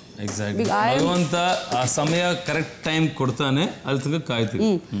time. Exactly. ಭಗವಂತ ಆ ಸಮಯ ಕರೆಕ್ಟ್ ಟೈಮ್ ಕೊಡ್ತಾನೆ, ಅಲ್ಲಿ ತನಕ ಕಾಯ್ತೀವಿ.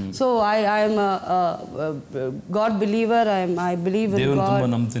 So I am a God believer. I believe in God. ದೇವರನ್ನ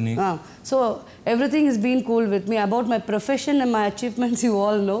ತುಂಬಾ ನಂಬ್ತೀನಿ. So everything has been cool with me. About my profession and my achievements, you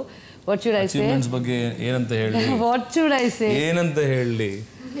all know. What should I say? Achievements ಬಗ್ಗೆ ಏನಂತ ಹೇಳಿ? What should I say? ಏನಂತ ಹೇಳಿ?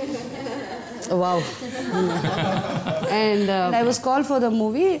 Wow. And I was called for the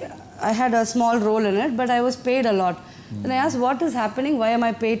movie. I had a small role in it, but I was paid a lot. Then I asked, what is happening? Why am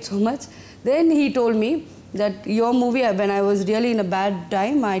I paid so much? Then he told me that your movie, when I was really in a bad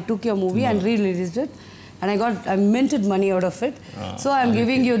time, I took your movie and re-released it. And I minted money out of it. So I'm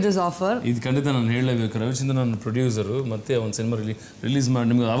giving you this offer. ಇದು ಖಂಡಿತ ನಾನು ಹೇಳಲೇಬೇಕು. ರವಿಚಂದ್ರ ನನ್ನ producer ಮತ್ತೆ ಒಂದು cinema release ಮಾಡಿ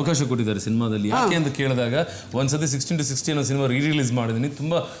ನಿಮಗೆ ಅವಕಾಶ ಕೊಟ್ಟಿದ್ದಾರೆ ಸಿನಿಮಾದಲ್ಲಿ. ಯಾಕೆ ಅಂತ ಕೇಳಿದಾಗ ಒಂದ್ಸತಿ 16:16 ಅನ್ನೋ ಸಿನಿಮಾ ರಿಲೀಸ್ ಮಾಡಿದ್ದೀನಿ.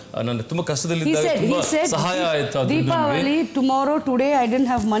 ನಾನು ತುಂಬಾ ಕಷ್ಟದಲ್ಲಿದ್ದಾಗ ತುಂಬಾ ಸಹಾಯ ಆಯ್ತು. Deepavali tomorrow, today I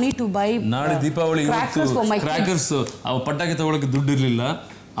didn't have money to buy. ನಾಳೆ ದೀಪಾವಳಿ ಕ್ರ್ಯಾಕರ್ಸ್ ಪಟಾಕಿ ತಗೊಳ್ಳೋಕೆ ದುಡ್ಡು ಇರಲಿಲ್ಲ.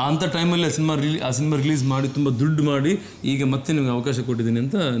 ಅಂಥ ಟೈಮಲ್ಲಿ ಆ ಸಿನಿಮಾ ರಿಲೀಸ್ ಮಾಡಿ ತುಂಬ ದುಡ್ಡು ಮಾಡಿ ಈಗ ಮತ್ತೆ ನಿಮ್ಗೆ ಅವಕಾಶ ಕೊಟ್ಟಿದ್ದೀನಿ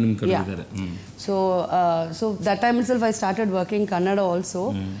ಅಂತ ನಿಮ್ಗೆ ಕರೆದಿದ್ದಾರೆ. So that time itself I started working Kannada also.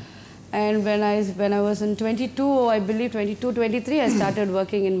 And when I was in 22, I believe 22, 23, I started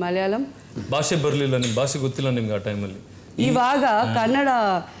working in Malayalam. ಭಾಷೆ ಬರಲಿಲ್ಲ, ನಿಮ್ಮ ಭಾಷೆ ಗೊತ್ತಿಲ್ಲ ನಿಮ್ಗೆ ಆ ಟೈಮಲ್ಲಿ. ಇವಾಗ ಕನ್ನಡ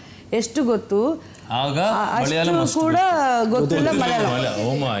ಎಷ್ಟು ಗೊತ್ತು, ಆಗ ಮಲಯಾಳಂ ಕೂಡ ಗೊತ್ತಿಲ್ಲ Malayalam.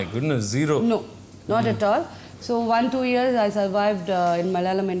 Oh my goodness, zero. No, not at all. So 1-2 years I survived in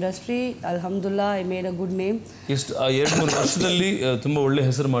Malayalam industry. Alhamdulillah, I made a good name. ಎಷ್ಟು 2-3 ವರ್ಷದಲ್ಲಿ ತುಂಬ ಒಳ್ಳೆ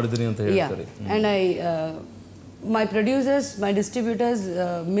ಹೆಸರು ಮಾಡಿದ್ರಿ ಅಂತ ಹೇಳ್ತಾರೆ. And my producers, my distributors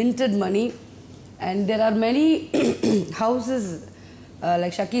minted money, and there are many houses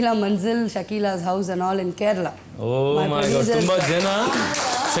like Shakila Manzil, Shakila's house and all in Kerala. Oh my God, ತುಂಬ ಜನ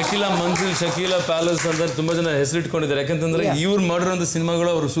ಶಕೀಲಾ ಮಂಜಿಲ್, ಶಕೀಲಾ ಪ್ಯಾಲೇಸ್ ಅಂತ ತುಂಬ ಜನ ಹೆಸರಿಟ್ಕೊಂಡಿದ್ದಾರೆ. ಯಾಕಂತಂದ್ರೆ ಇವ್ರು ಮಾಡಿರೋಂಥ ಸಿನಿಮಾಗಳು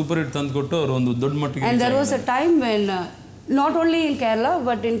ಅವರು ಸೂಪರ್ ಹಿಟ್ ತಂದುಕೊಟ್ಟು ಅವರು ಒಂದು ದೊಡ್ಡ ಮಟ್ಟಿಗೆ. And there was a time when not only in Kerala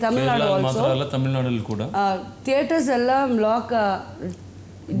but in Tamil Nadu also. ಮಾತ್ರ ಅಲ್ಲ, ತಮಿಳುನಾಡಲ್ಲಿ ಕೂಡ theaters ಎಲ್ಲ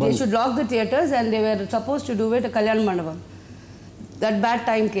they should lock the theaters and they were supposed to do it a Kalyan Mandapam. That bad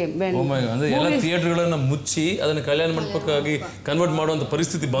time came when ಅಂದ್ರೆ ಎಲ್ಲ ಥಿಯೇಟರ್ಗಳನ್ನ ಮುಚ್ಚಿ ಅದನ್ನ ಕಲ್ಯಾಣ ಮಂಟಪಕ್ಕಾಗಿ convert ಮಾಡುವಂತ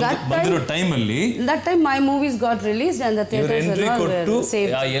ಪರಿಸ್ಥಿತಿ ಬಂದಿರೋ ಟೈಮಲ್ಲಿ that time my movies got released and the theaters were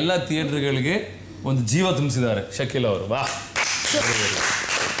saved. ಆ ಎಲ್ಲ ಥಿಯೇಟರ್ಗಳಿಗೆ ಒಂದು ಜೀವ ತುಂಬಿಸಿದ್ದಾರೆ ಶಕೀಲಾ ಅವರು. ವಾ.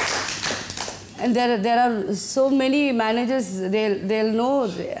 And there are so many managers, they'll know,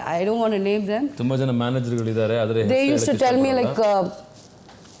 I don't want to name them. ತುಂಬಾ ಜನ ಮ್ಯಾನೇಜರ್ಗಳಿದ್ದಾರೆ. ಆದರೆ they used to tell me like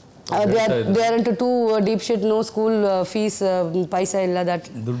they are into too deep shit, no school fees, paisa illa, that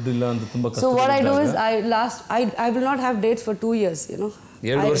ದುಡ್ಡಿಲ್ಲ ಅಂತ ತುಂಬಾ ಕಷ್ಟ. So what I do is I will not have dates for 2 years, you know.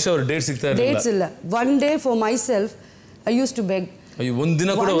 2 ವರ್ಷ ಅವರು date ಸಿಗ್ತಾ ಇರಲಿಲ್ಲ. Dates ಇಲ್ಲ. One day for myself I used to beg. ಅಯ್ಯೋ, ಒಂದು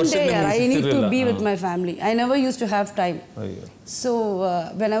ದಿನ ಕೂಡ ವರ್ಷಕ್ಕೆ I need to be with my family. I never used to have time. ಅಯ್ಯೋ. So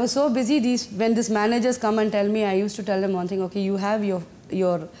when I was so busy, when these managers come and tell me, I used to tell them one thing, okay, you have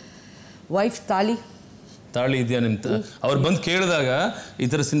your wife ತಾಳಿ ಇದೆಯಾ ನಿಮ್ತ, ಅವ್ರು ಬಂದು ಕೇಳಿದಾಗ ಈ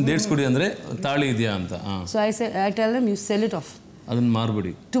ಥರ dates ಕೊಡಿ ಅಂದರೆ ತಾಳಿ ಇದೆಯಾ ಅಂತ. So I tell them, you sell it off. ಅದನ್ನ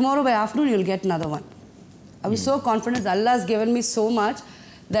ಮಾರ್ಬಿಡಿ. Tomorrow by afternoon you'll get another one. I was so confident. Allah has given me so much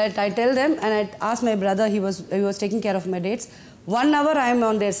that I tell them, and I ask my brother, he was taking care of my dates. 1 hour I am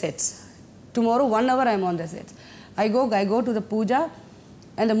on their sets. Tomorrow 1 hour I am on their sets. I go to the puja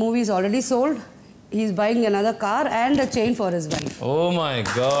and the movie is already sold. He's buying another car and a chain for his wife. Oh my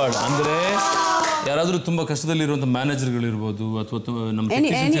God. ಅಂದರೆ ಯಾರಾದರೂ ತುಂಬ ಕಷ್ಟದಲ್ಲಿರುವಂಥ ಮ್ಯಾನೇಜರ್ಗಳಿರ್ಬೋದು ಅಥವಾ ನಮ್ಮ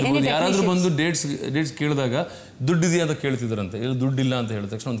technicians ಇರ್ಬೋದು, ಯಾರಾದರೂ ಬಂದು dates ಕೇಳಿದಾಗ ದುಡ್ಡಿದೆಯಾ ಅಂತ ಕೇಳ್ತಿದ್ದಾರಂತೆ. ಇಲ್ಲಿ ದುಡ್ಡಿಲ್ಲ ಅಂತ ಹೇಳಿದ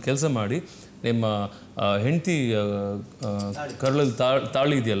ತಕ್ಷಣ ಒಂದು ಕೆಲಸ ಮಾಡಿ, ನಿಮ್ಮ ಹೆಂಡತಿ ಕರಳಲ್ಲಿ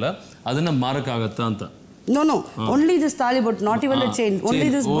ತಾಳಿ ಇದೆಯಲ್ಲ ಅದನ್ನು ಮಾರಕ್ಕಾಗತ್ತಾ ಅಂತ. No, only this tali, but not even the chain. Only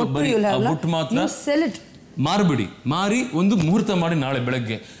this buttu you'll have. You sell it. ಮಾರ್ಬಿಡಿ. ಮಾರಿ ಒಂದು ಮುಹೂರ್ತ ಮಾಡಿ ನಾಳೆ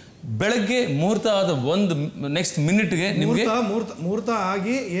ಬೆಳಗ್ಗೆ ಮುಹೂರ್ತ ಆದ ಒಂದು ನೆಕ್ಸ್ಟ್ ಮಿನಿಟ್ಗೆ ನಿಮಗೆ ಮುಹೂರ್ತ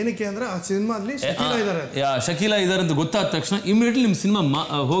ಆಗಿ ಏನಕ್ಕೆ ಅಂದ್ರೆ ಆ ಸಿನಿಮಾದಲ್ಲಿ ಶಕೀಲಾ ಇದ್ದಾರೆ ಅಂತ ಗೊತ್ತಾದ ತಕ್ಷಣ ಇಮಿಡಿಯೇಟ್ಲಿ ನಿಮ್ಮ ಸಿನಿಮಾ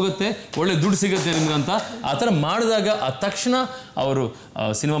ಹೋಗುತ್ತೆ, ಒಳ್ಳೆ ದುಡ್ಡು ಸಿಗುತ್ತೆ ನಿಮ್ಗೆ ಅಂತ. ಆ ಥರ ಮಾಡಿದಾಗ ಆ ತಕ್ಷಣ ಅವರು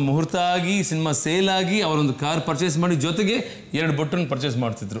ಸಿನಿಮಾ ಮುಹೂರ್ತ ಆಗಿ ಸಿನಿಮಾ ಸೇಲ್ ಆಗಿ ಅವರೊಂದು ಕಾರ್ ಪರ್ಚೇಸ್ ಮಾಡಿ ಜೊತೆಗೆ 2 ಬೊಟ್ಟನ್ನು ಪರ್ಚೇಸ್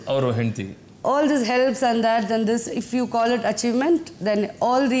ಮಾಡ್ತಿದ್ರು ಅವರು ಹೆಂಡತಿಗೆ. All this helps and that and this, if you call it achievement, then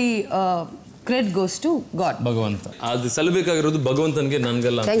all the credit goes to God. ಭಗವಂತ. ಅದು ಸಲ್ಲಬೇಕಾಗಿರೋದು ಭಗವಂತನಿಗೆ,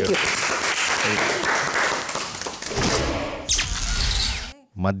 ನನಗಲ್ಲ ಅಂತ. Thank you.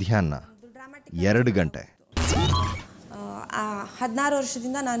 ಮಧ್ಯಾಹ್ನ 2 ಗಂಟೆ. 16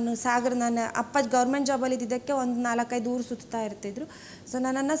 ವರ್ಷದಿಂದ ನಾನು ನನ್ನ ಅಪ್ಪ ಗೌರ್ಮೆಂಟ್ ಜಾಬಲ್ಲಿ ಇದ್ದಿದ್ದಕ್ಕೆ ಒಂದು 4-5 ಊರು ಸುತ್ತಾ ಇರ್ತಿದ್ರು. ಸೊ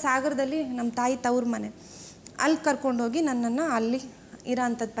ನನ್ನನ್ನು ಸಾಗರದಲ್ಲಿ ನಮ್ಮ ತಾಯಿ ತವ್ರ ಮನೆ ಅಲ್ಲಿ ಕರ್ಕೊಂಡೋಗಿ ನನ್ನನ್ನು ಅಲ್ಲಿ ಇರೋ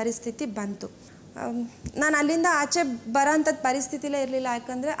ಅಂಥದ್ದು ಪರಿಸ್ಥಿತಿ ಬಂತು. ನಾನು ಅಲ್ಲಿಂದ ಆಚೆ ಬರೋ ಅಂಥದ್ದು ಪರಿಸ್ಥಿತಿಲೇ ಇರಲಿಲ್ಲ.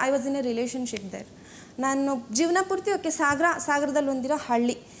 ಯಾಕಂದರೆ I was in a relationship there. ನಾನು ಜೀವನ ಪೂರ್ತಿ ಓಕೆ ಸಾಗರದಲ್ಲಿ ಒಂದಿರೋ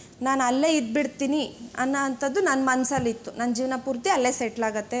ಹಳ್ಳಿ, ನಾನು ಅಲ್ಲೇ ಇದ್ಬಿಡ್ತೀನಿ ಅನ್ನೋ ಅಂಥದ್ದು ನನ್ನ ಮನಸ್ಸಲ್ಲಿತ್ತು. ನನ್ನ ಜೀವನ ಪೂರ್ತಿ ಅಲ್ಲೇ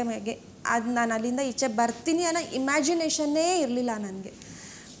ಸೆಟ್ಲಾಗತ್ತೆ ಹಾಗೆ. ಅದು ನಾನು ಅಲ್ಲಿಂದ ಈಚೆ ಬರ್ತೀನಿ ಅನ್ನೋ ಇಮ್ಯಾಜಿನೇಷನ್ನೇ ಇರಲಿಲ್ಲ ನನಗೆ.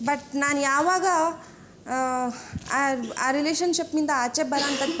 ಬಟ್ ನಾನು ಯಾವಾಗ ಆ ರಿಲೇಷನ್ಶಿಪ್ನಿಂದ ಆಚೆ ಬರೋ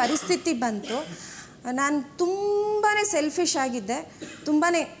ಅಂಥದ್ದು ಪರಿಸ್ಥಿತಿ ಬಂತು, ನಾನು ತುಂಬಾ ಸೆಲ್ಫಿಶ್ ಆಗಿದ್ದೆ, ತುಂಬಾ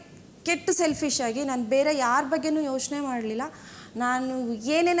ಕೆಟ್ಟ ಸೆಲ್ಫಿಶ್ ಆಗಿ. ನಾನು ಬೇರೆ ಯಾರ ಬಗ್ಗೆನೂ ಯೋಚನೆ ಮಾಡಲಿಲ್ಲ. ನಾನು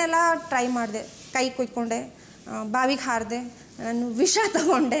ಏನೇನೆಲ್ಲ ಟ್ರೈ ಮಾಡಿದೆ, ಕೈ ಕೊಯ್ಕೊಂಡೆ, ಬಾವಿಗೆ ಹಾರಿದೆ, ನಾನು ವಿಷ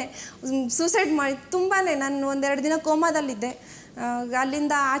ತಗೊಂಡೆ, ಸೂಸೈಡ್ ಮಾಡಿ ತುಂಬಾ ನಾನು 1-2 ದಿನ ಕೋಮಾದಲ್ಲಿದ್ದೆ.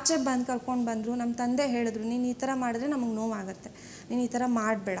 ಅಲ್ಲಿಂದ ಆಚೆ ಕರ್ಕೊಂಡು ಬಂದರು. ನಮ್ಮ ತಂದೆ ಹೇಳಿದ್ರು, ನೀನು ಈ ಥರ ಮಾಡಿದ್ರೆ ನಮಗೆ ನೋವಾಗುತ್ತೆ, ನೀನು ಈ ಥರ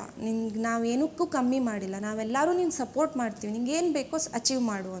ಮಾಡಬೇಡ, ನಿನ್ಗೆ ನಾವೇನಕ್ಕೂ ಕಮ್ಮಿ ಮಾಡಿಲ್ಲ, ನಾವೆಲ್ಲರೂ ನೀನು ಸಪೋರ್ಟ್ ಮಾಡ್ತೀವಿ, ನಿಂಗೆ ಏನು ಬೇಕೋ ಅಚೀವ್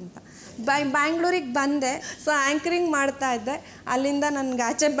ಮಾಡು ಅಂತ. ಬ್ಯಾಂಗ್ಳೂರಿಗೆ ಬಂದೆ. ಸೊ ಆ್ಯಂಕರಿಂಗ್ ಮಾಡ್ತಾಯಿದ್ದೆ. ಅಲ್ಲಿಂದ ನನಗೆ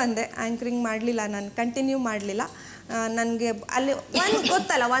ಆಚೆ ಬಂದೆ. ಆ್ಯಂಕರಿಂಗ್ ಮಾಡಲಿಲ್ಲ, ನಾನು ಕಂಟಿನ್ಯೂ ಮಾಡಲಿಲ್ಲ. ನನಗೆ ಅಲ್ಲಿ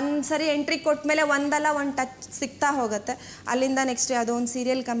ಗೊತ್ತಲ್ಲ, ಒಂದು ಸರಿ ಎಂಟ್ರಿ ಕೊಟ್ಟ ಮೇಲೆ ಒಂದಲ್ಲ ಒಂದು ಟಚ್ ಸಿಗ್ತಾ ಹೋಗುತ್ತೆ. ಅಲ್ಲಿಂದ ನೆಕ್ಸ್ಟ್ ಯಾವುದೋ ಒಂದು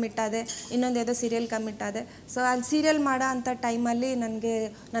ಸೀರಿಯಲ್ ಕಮಿಟ್ ಆದೆ, ಇನ್ನೊಂದು ಯಾವುದೋ ಸೀರಿಯಲ್ ಕಮಿಟ್ ಆದೆ. ಸೊ ಅಲ್ಲಿ ಸೀರಿಯಲ್ ಮಾಡೋ ಅಂಥ ಟೈಮಲ್ಲಿ ನನಗೆ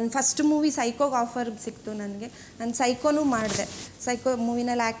ನನ್ನ ಫಸ್ಟ್ ಮೂವಿ ಸೈಕೋಗೆ ಆಫರ್ ಸಿಕ್ತು ನನಗೆ. ನಾನು ಸೈಕೋನೂ ಮಾಡಿದೆ. ಸೈಕೋ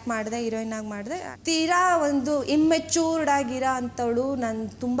ಮೂವಿನಲ್ಲಿ ಆ್ಯಕ್ಟ್ ಮಾಡಿದೆ, ಹೀರೋಯಿನಾಗಿ ಮಾಡಿದೆ. ತೀರಾ ಒಂದು ಇಮ್ಮೆಚ್ಯೂರ್ಡ್ ಆಗಿರೋ ಅಂಥವಳು. ನಾನು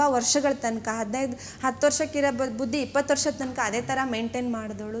ತುಂಬ ವರ್ಷಗಳ ತನಕ 10 ವರ್ಷಕ್ಕಿರೋ ಬುದ್ಧಿ 20 ವರ್ಷದ ತನಕ ಅದೇ ಥರ ಮೇಂಟೈನ್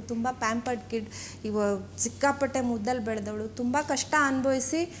ಮಾಡಿದವಳು. ತುಂಬ ಪ್ಯಾಂಪರ್ಡ್ ಕಿಡ್. ಸಿಕ್ಕಾಪಟ್ಟೆ ಮುದ್ದಲ್ಲಿ ಬೆಳೆದವಳು. ತುಂಬ ಕಷ್ಟ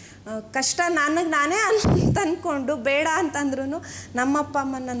ಅನುಭವಿಸಿ, ಕಷ್ಟ ನಾನೇ ತಂದ್ಕೊಂಡು ಬೇಡ ಅಂತಂದ್ರೂ ನಮ್ಮ ಅಪ್ಪ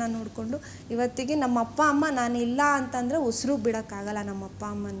ಅಮ್ಮನ ನಾನು ನೋಡಿಕೊಂಡು ಇವತ್ತಿಗೆ ನಮ್ಮ ಅಪ್ಪ ಅಮ್ಮ ನಾನಿಲ್ಲ ಅಂತಂದರೆ ಉಸಿರು ಬಿಡೋಕ್ಕಾಗಲ್ಲ. ನಮ್ಮ ಅಪ್ಪ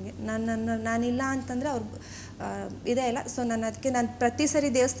ಅಮ್ಮನಿಗೆ ನಾನಿಲ್ಲ ಅಂತಂದರೆ ಅವ್ರಿಗೆ ಇದೇ ಇಲ್ಲ. ಸೊ ಅದಕ್ಕೆ ನಾನು ಪ್ರತಿ ಸರಿ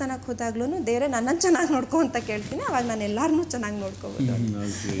ದೇವಸ್ಥಾನಕ್ಕೆ ಹೋದಾಗ್ಲೂ ದೇವರೇ ನನ್ನನ್ನು ಚೆನ್ನಾಗಿ ನೋಡ್ಕೊ ಅಂತ ಕೇಳ್ತೀನಿ. ಅವಾಗ ನಾನು ಎಲ್ಲರನ್ನೂ ಚೆನ್ನಾಗಿ ನೋಡ್ಕೋಬೋದು.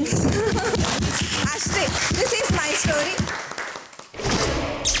 ಅಷ್ಟೇ. This is my story.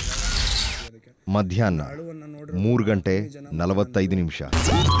 ಮಧ್ಯಾಹ್ನ 3:45.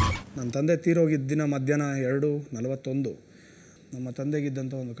 ನನ್ನ ತಂದೆ ತೀರೋಗಿದ್ದ ದಿನ ಮಧ್ಯಾಹ್ನ 2:41. ನಮ್ಮ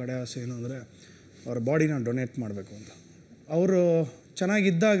ತಂದೆಗಿದ್ದಂಥ ಒಂದು ಕಡೆ ಆಸೆ ಏನು ಅಂದರೆ ಅವ್ರ ಬಾಡಿನ ಡೊನೇಟ್ ಮಾಡಬೇಕು ಅಂತ. ಅವರು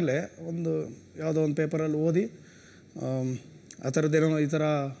ಚೆನ್ನಾಗಿದ್ದಾಗಲೇ ಯಾವುದೋ ಒಂದು ಪೇಪರಲ್ಲಿ ಓದಿ ಆ ಥರದ್ದೇನೋ ಈ ಥರ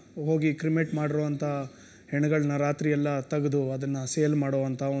ಹೋಗಿ ಕ್ರಿಮೇಟ್ ಮಾಡಿರುವಂಥ ಹೆಣಗಳನ್ನ ರಾತ್ರಿ ಎಲ್ಲ ತೆಗೆದು ಅದನ್ನು ಸೇಲ್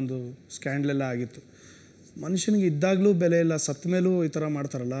ಮಾಡುವಂಥ ಒಂದು ಸ್ಕ್ಯಾಂಡ್ಲೆಲ್ಲ ಆಗಿತ್ತು. ಮನುಷ್ಯನಿಗೆ ಇದ್ದಾಗಲೂ ಬೆಲೆ ಇಲ್ಲ, ಸತ್ತ ಮೇಲೂ ಈ ಥರ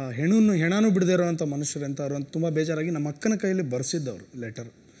ಮಾಡ್ತಾರಲ್ಲ, ಹೆಣನೂ ಬಿಡದೇ ಇರೋವಂಥ ಮನುಷ್ಯರು ಅಂತ ಅವರು ಅಂತ ತುಂಬ ಬೇಜಾರಾಗಿ ನಮ್ಮ ಅಕ್ಕನ ಕೈಯಲ್ಲಿ ಬರೆಸಿದ್ದವರು ಲೆಟರ್.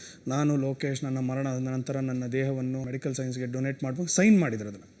 ನಾನು ಲೋಕೇಶ್ ನನ್ನ ಮರಣದ ನಂತರ ನನ್ನ ದೇಹವನ್ನು ಮೆಡಿಕಲ್ ಸೈನ್ಸ್ಗೆ ಡೊನೇಟ್ ಮಾಡ್ಬೇಕು ಸೈನ್ ಮಾಡಿದ್ರು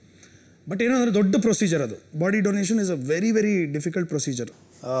ಅದನ್ನು. ಬಟ್ ಏನಂದರೆ ದೊಡ್ಡ ಪ್ರೊಸೀಜರ್ ಅದು. Body donation is a very very difficult procedure.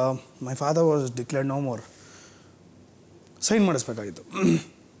 My father was declared no more. Sign ಮಾಡಿಸ್ಬೇಕಾಗಿತ್ತು.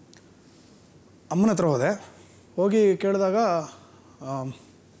 ಅಮ್ಮನ ಹತ್ರ ಹೋಗಿ ಕೇಳಿದಾಗ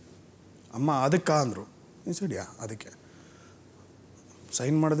ಅಮ್ಮ ಅದಕ್ಕಾ ಅಂದರು. ಸರಿಯಾ ಅದಕ್ಕೆ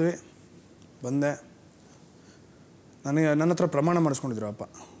ಸೈನ್ ಮಾಡಿದ್ವಿ. ಬಂದೆ. ನನ್ನ ಹತ್ರ ಪ್ರಮಾಣ ಮಾಡಿಸ್ಕೊಂಡಿದ್ರು ಅಪ್ಪ,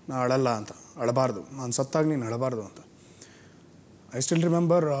 ನಾನು ಅಳಲ್ಲ ಅಂತ, ಅಳಬಾರ್ದು, ನಾನು ಸತ್ತಾಗ ನೀನು ಅಳಬಾರ್ದು ಅಂತ. I still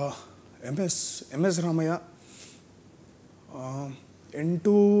remember M S Ramaiah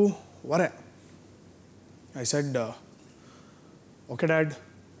 8:15. I said okay dad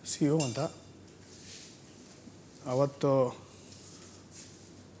C you ಅಂತ. ಅವತ್ತು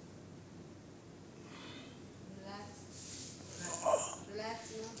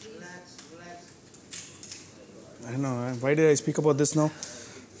I don't know. Why did I speak about this now?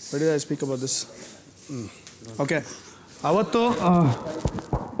 Why did I speak about this? Okay. Avattu.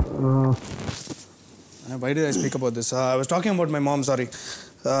 Why did I speak about this? I was talking about my mom. Sorry.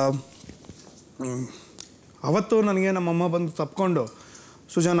 ಅವತ್ತು ನನಗೆ ನಮ್ಮಮ್ಮ ಬಂದು ತಪ್ಕೊಂಡು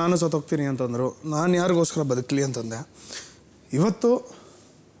ಸುಜಾ ನಾನು ಸತ್ತೋಗ್ತೀನಿ ಅಂತಂದರು. ನಾನು ಯಾರಿಗೋಸ್ಕರ ಬದುಕಲಿ ಅಂತಂದೆ. ಇವತ್ತು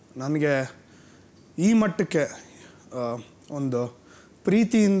ನನಗೆ ಈ ಮಟ್ಟಕ್ಕೆ ಒಂದು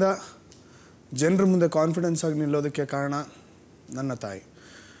ಪ್ರೀತಿಯಿಂದ ಜನರ ಮುಂದೆ ಕಾನ್ಫಿಡೆನ್ಸ್ ಆಗಿ ನಿಲ್ಲೋದಕ್ಕೆ ಕಾರಣ ನನ್ನ ತಾಯಿ.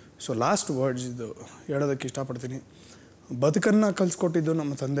 ಸೊ ಲಾಸ್ಟ್ ವರ್ಡ್ಸ್ ಇದು ಹೇಳೋದಕ್ಕೆ ಇಷ್ಟಪಡ್ತೀನಿ. ಬದುಕನ್ನು ಕಲಿಸ್ಕೊಟ್ಟಿದ್ದು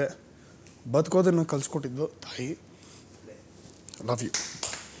ನಮ್ಮ ತಂದೆ, ಬದುಕೋದನ್ನು ಕಲಿಸ್ಕೊಟ್ಟಿದ್ದು ತಾಯಿ. Love you.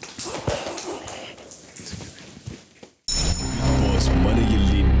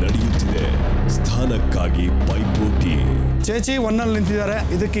 ಮನೆಯಲ್ಲಿ ನಡೆಯುತ್ತಿದೆ ಸ್ಥಾನಕ್ಕಾಗಿ ಪೈಪೋಟಿ. ಚೇಚಿ 1 ನಿಂತಿದ್ದಾರೆ.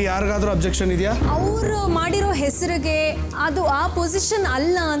 ಇದಕ್ಕೆ ಯಾರಿಗಾದ್ರೂ ಅಬ್ಜೆಕ್ಷನ್ ಇದೆಯಾ? ಅವರು ಮಾಡಿರೋ ಹೆಸರಿಗೆ ಅದು ಆ ಪೊಸಿಷನ್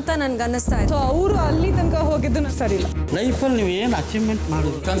ಅಲ್ಲ ಅಂತ ನನ್ಗೆ ಅನ್ನಿಸ್ತಾ ಇದೆ. ಅವರು ಅಲ್ಲಿ ತನಕ ಹೋಗಿದ್ದು ಸರಿ ಇಲ್ಲ. ಲೈಫಲ್ಲಿ ನೀವು ಏನು ಅಚೀವ್ಮೆಂಟ್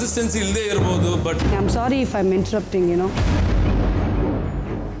ಮಾಡೋದು ಕನ್ಸಿಸ್ಟೆನ್ಸಿ ಇಲ್ಲದೆ ಇರ್ಬೋದು. But I am sorry if I am ಇಂಟರಪ್ಟಿಂಗ್, you know.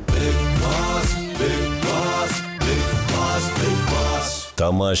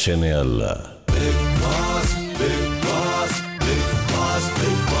 ತಮಾಷೆನೇ ಅಲ್ಲ,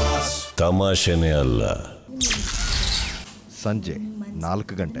 ತಮಾಷೆನೇ ಅಲ್ಲ. ಸಂಜೆ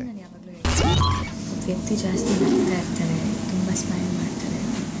 4 ಗಂಟೆ. ವ್ಯಕ್ತಿ ಜಾಸ್ತಿ ನಗ್ತಾ ಇರ್ತಾರೆ, ತುಂಬ ಸ್ಮೈಲ್ ಮಾಡ್ತಾರೆ.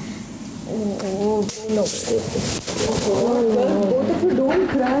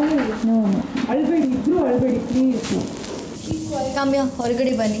 ಕಾಮ್ಯ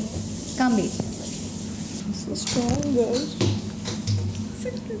ಹೊರಗಡೆ ಬನ್ನಿ. ಕಾಂಬಿ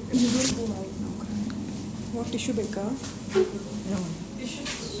ಟಿಶ್ಯೂ ಬೇಕಾ?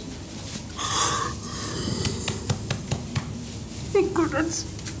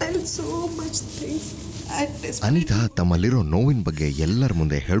 ಅನಿತಾ ತಮ್ಮಲ್ಲಿರೋ ನೋವಿನ ಬಗ್ಗೆ ಎಲ್ಲರ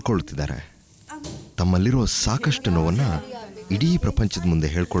ಮುಂದೆ ಹೇಳ್ಕೊಳ್ತಿದ್ದಾರೆ. ತಮ್ಮಲ್ಲಿರೋ ಸಾಕಷ್ಟು ನೋವನ್ನು ಇಡೀ ಪ್ರಪಂಚದ ಮುಂದೆ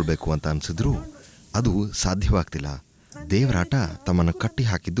ಹೇಳ್ಕೊಳ್ಬೇಕು ಅಂತ ಅನಿಸಿದ್ರು ಅದು ಸಾಧ್ಯವಾಗ್ತಿಲ್ಲ. ದೇವರಾಟ ತಮ್ಮನ್ನು ಕಟ್ಟಿ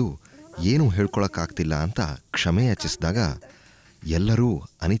ಹಾಕಿದ್ದು ಏನೂ ಹೇಳ್ಕೊಳಕ್ಕಾಗ್ತಿಲ್ಲ ಅಂತ ಕ್ಷಮೆ ಯಾಚಿಸಿದಾಗ ಎಲ್ಲರೂ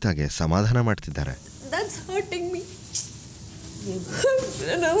ಅನಿತಾಗೆ ಸಮಾಧಾನ ಮಾಡ್ತಿದ್ದಾರೆ.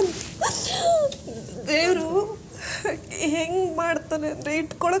 ದೇವರು ಹೆಂಗೆ ಮಾಡ್ತಾನೆ ಅಂದರೆ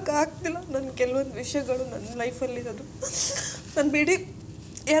ಇಟ್ಕೊಳಕ್ಕೆ ಆಗ್ತಿಲ್ಲ. ನನ್ನ ಕೆಲವೊಂದು ವಿಷಯಗಳು ನನ್ನ ಲೈಫಲ್ಲಿರೋದು ನಾನು ಬಿಡಿ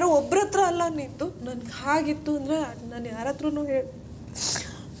ಯಾರೋ ಒಬ್ರ ಹತ್ರ ಅಲ್ಲ ನಿಂತು ನನಗೆ ಹಾಗಿತ್ತು ಅಂದರೆ ನಾನು ಯಾರ ಹತ್ರನೂ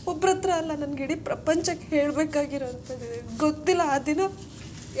ಒಬ್ರ ಹತ್ರ ಅಲ್ಲ, ನನಗೆ ಇಡೀ ಪ್ರಪಂಚಕ್ಕೆ ಹೇಳಬೇಕಾಗಿರೋಂಥದ್ದು ಗೊತ್ತಿಲ್ಲ. ಆ ದಿನ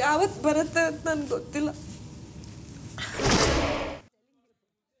ಯಾವತ್ತು ಬರುತ್ತೆ ಅಂತ ನನಗೆ ಗೊತ್ತಿಲ್ಲ.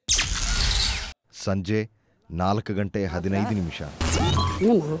 ಸಂಜೆ 4:15.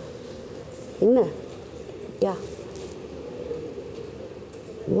 Yeah.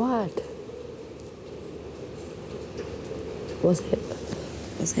 What? Was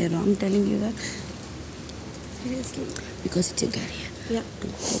I wrong telling you that? Seriously? Because it's your career. Yeah.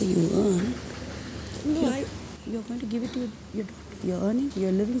 Whatever you earn, you're going to give it to your daughter. You're earning,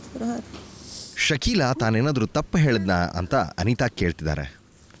 you're living for her. Shakeela ತಾನೇನಾದರೂ ತಪ್ಪು ಹೇಳಿದ್ನಾ ಅಂತ ಅನಿತಾ ಕೇಳ್ತಿದ್ದಾರೆ.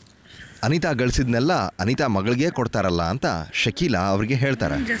 ಅನಿತಾ ಗಳಿಸಿದ್ನೆಲ್ಲ ಅನಿತಾ ಮಗಳಿಗೆ ಕೊಡ್ತಾರಲ್ಲ ಅಂತ ಶಕೀಲಾ ಅವ್ರಿಗೆ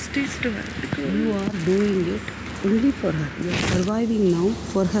ಹೇಳ್ತಾರೆ. Justice to her. You are doing it only for her. You are surviving now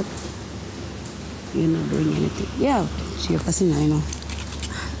for her. You are not doing anything. Yeah, she's your cousin, I know.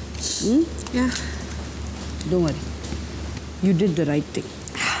 Yeah. Don't worry. You did the right thing.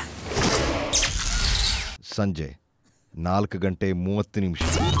 ಸಂಜೆ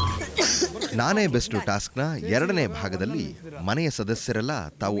 4:30. ನಾನೇ best ಟಾಸ್ಕ್ನ 2ನೇ ಭಾಗದಲ್ಲಿ ಮನೆಯ ಸದಸ್ಯರೆಲ್ಲ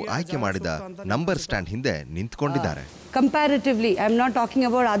ತಾವು ಆಯ್ಕೆ ಮಾಡಿದ number stand ಹಿಂದೆ ನಿಂತ್ಕೊಂಡಿದ್ದಾರೆ. Comparatively, I'm not talking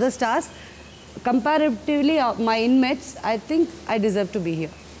about other stars. Comparatively, my inmates, I think I deserve to be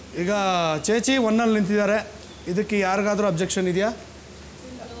here. ಈಗ ಚೇಚಿ 1ನಲ್ಲಿ ನಿಂತಿದ್ದಾರೆ. ಇದಕ್ಕೆ ಯಾರಿಗಾದರೂ ಅಬ್ಜೆಕ್ಷನ್ ಇದೆಯಾ?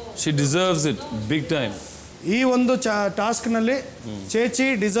 She deserves it big time. ಈ ಒಂದು ಟಾಸ್ಕ್ನಲ್ಲಿ ಚೇಚಿ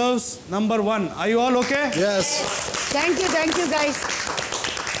deserves number 1. Are you all okay? Yes. Thank you guys.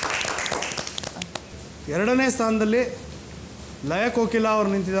 2ನೇ ಸ್ಥಾನದಲ್ಲಿ ಲಯ ಕೋಕಿಲ ಅವರು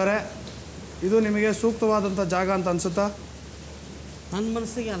ನಿಂತಿದ್ದಾರೆ. ಇದು ನಿಮಗೆ ಸೂಕ್ತವಾದಂಥ ಜಾಗ ಅಂತ ಅನಿಸುತ್ತಾ? ನನ್ನ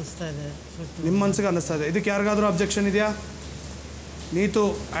ಮನಸ್ಸಿಗೆ ಅನಿಸ್ತಾ ಇದೆ. ನಿಮ್ಮ ಮನಸ್ಸಿಗೆ ಅನ್ನಿಸ್ತಾ ಇದೆ. ಇದಕ್ಕೆ ಯಾರಿಗಾದರೂ ಅಬ್ಜೆಕ್ಷನ್ ಇದೆಯಾ? ನೀತು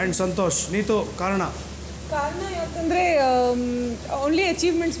ಆ್ಯಂಡ್ ಸಂತೋಷ್. ನೀತು, ಕಾರಣ ಯಾಕಂದರೆ ಓನ್ಲಿ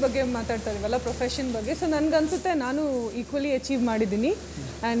ಅಚೀವ್ಮೆಂಟ್ಸ್ ಬಗ್ಗೆ ಮಾತಾಡ್ತಾ ಇದೀವಲ್ಲ, ಪ್ರೊಫೆಷನ್ ಬಗ್ಗೆ. ಸೊ ನನಗನ್ಸುತ್ತೆ ನಾನು ಈಕ್ವಲಿ ಅಚೀವ್ ಮಾಡಿದ್ದೀನಿ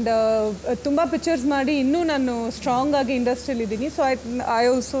ಆ್ಯಂಡ್ ತುಂಬ ಪಿಕ್ಚರ್ಸ್ ಮಾಡಿ ಇನ್ನೂ ನಾನು ಸ್ಟ್ರಾಂಗ್ ಆಗಿ ಇಂಡಸ್ಟ್ರಿಯಲ್ಲಿದ್ದೀನಿ. ಸೊ ಐ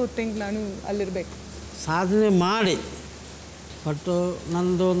ಆಲ್ಸೋ ಥಿಂಕ್ ನಾನು ಅಲ್ಲಿರಬೇಕು. ಸಾಧನೆ ಮಾಡಿ ಬಟ್ಟು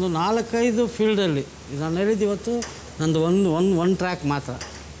ನಂದು ಒಂದು 4-5 ಫೀಲ್ಡಲ್ಲಿ ನಾನು ಹೇಳಿದ್ದು ಇವತ್ತು ನಂದು ಒಂದು ಟ್ರ್ಯಾಕ್ ಮಾತ್ರ.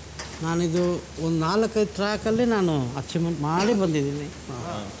 ನಾನಿದು ಒಂದು 4-5 ಟ್ರ್ಯಾಕಲ್ಲಿ ನಾನು ಅಚೀವ್ಮೆಂಟ್ ಮಾಡಿ ಬಂದಿದ್ದೀನಿ.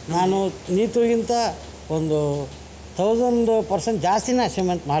 ನಾನು ನೀತುಗಿಂತ ಒಂದು 1000% ಜಾಸ್ತಿನೇ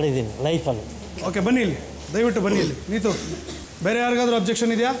ಅಚೀವ್ಮೆಂಟ್ ಮಾಡಿದ್ದೀನಿ ಲೈಫಲ್ಲಿ. ಓಕೆ, ಬನ್ನಿ ಇಲ್ಲಿ, ದಯವಿಟ್ಟು ಬನ್ನಿ ಇಲ್ಲಿ. ನೀತು, ಬೇರೆ ಯಾರಿಗಾದ್ರೂ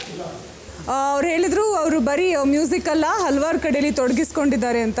ಅಬ್ಜೆಕ್ಷನ್ ಇದೆಯಾ? ಅವ್ರು ಹೇಳಿದರು ಅವರು ಬರೀ ಮ್ಯೂಸಿಕ್ ಅಲ್ಲ ಹಲವಾರು ಕಡೆಯಲ್ಲಿ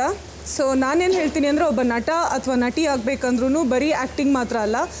ತೊಡಗಿಸ್ಕೊಂಡಿದ್ದಾರೆ ಅಂತ. ಸೊ ನಾನೇನು ಹೇಳ್ತೀನಿ ಅಂದರೆ ಒಬ್ಬ ನಟ ಅಥವಾ ನಟಿ ಆಗಬೇಕಂದ್ರೂ ಬರೀ ಆ್ಯಕ್ಟಿಂಗ್ ಮಾತ್ರ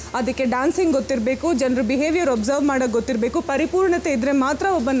ಅಲ್ಲ, ಅದಕ್ಕೆ ಡ್ಯಾನ್ಸಿಂಗ್ ಗೊತ್ತಿರಬೇಕು, ಜನರ ಬಿಹೇವಿಯರ್ ಒಬ್ಸರ್ವ್ ಮಾಡೋಕ್ಕೆ ಗೊತ್ತಿರಬೇಕು. ಪರಿಪೂರ್ಣತೆ ಇದ್ದರೆ ಮಾತ್ರ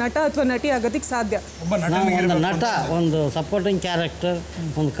ಒಬ್ಬ ನಟ ಅಥವಾ ನಟಿ ಆಗೋದಕ್ಕೆ ಸಾಧ್ಯ. ಒಂದು ನಟ, ಒಂದು ಸಪೋರ್ಟಿಂಗ್ ಕ್ಯಾರೆಕ್ಟರ್,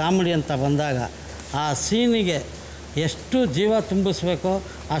 ಒಂದು ಕಾಮಿಡಿ ಅಂತ ಬಂದಾಗ ಆ ಸೀನಿಗೆ ಎಷ್ಟು ಜೀವ ತುಂಬಿಸ್ಬೇಕೋ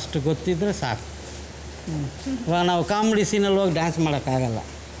ಅಷ್ಟು ಗೊತ್ತಿದ್ದರೆ ಸಾಕು. ಇವಾಗ ನಾವು ಕಾಮಿಡಿ ಸೀನಲ್ಲಿ ಹೋಗಿ ಡ್ಯಾನ್ಸ್ ಮಾಡೋಕ್ಕಾಗಲ್ಲ.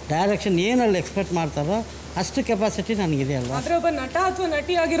 ಡೈರೆಕ್ಷನ್ ಏನಲ್ಲಿ ಎಕ್ಸ್ಪೆಕ್ಟ್ ಮಾಡ್ತಾರೋ ಅಷ್ಟು ಕೆಪಾಸಿಟಿ ನನಗಿದೆ ಅಲ್ವಾ. ಆದರೆ ಒಬ್ಬ ನಟ ಅಥವಾ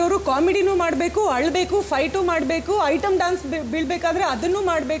ನಟಿ ಆಗಿರೋರು ಕಾಮಿಡಿನೂ ಮಾಡಬೇಕು, ಅಳಬೇಕು, ಫೈಟು ಮಾಡಬೇಕು, ಐಟಮ್ ಡ್ಯಾನ್ಸ್ ಬೀಳಬೇಕಾದ್ರೆ ಅದನ್ನು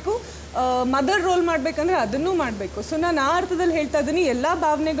ಮಾಡಬೇಕು, ಮದರ್ ರೋಲ್ ಮಾಡಬೇಕಂದ್ರೆ ಅದನ್ನೂ ಮಾಡಬೇಕು. ಸೊ ನಾನು ಆ ಅರ್ಥದಲ್ಲಿ ಹೇಳ್ತಾ ಇದ್ದೀನಿ, ಎಲ್ಲ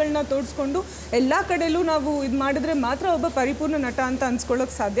ಭಾವನೆಗಳನ್ನ ತೋರಿಸ್ಕೊಂಡು ಎಲ್ಲ ಕಡೆಯಲ್ಲೂ ನಾವು ಇದು ಮಾಡಿದ್ರೆ ಮಾತ್ರ ಒಬ್ಬ ಪರಿಪೂರ್ಣ ನಟ ಅಂತ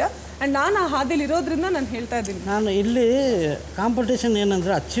ಅನ್ಸ್ಕೊಳ್ಳೋಕೆ ಸಾಧ್ಯ. ಆ್ಯಂಡ್ ನಾನು ಆ ಹಾದಿಲಿ ಇರೋದ್ರಿಂದ ನಾನು ಹೇಳ್ತಾ ಇದ್ದೀನಿ. ನಾನು ಇಲ್ಲಿ ಕಾಂಪಿಟೇಷನ್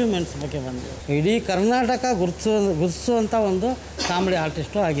ಏನಂದರೆ ಅಚೀವ್ಮೆಂಟ್ಸ್ ಬಗ್ಗೆ ಬಂದು ಇಡೀ ಕರ್ನಾಟಕ ಗುರುತಿಸುವಂಥ ಒಂದು ಕಾಮಿಡಿ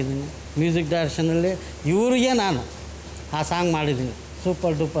ಆರ್ಟಿಸ್ಟು ಆಗಿದ್ದೀನಿ. ಮ್ಯೂಸಿಕ್ ಡೈರೆಕ್ಷನಲ್ಲಿ ಇವರಿಗೆ ನಾನು ಆ ಸಾಂಗ್ ಮಾಡಿದ್ದೀನಿ,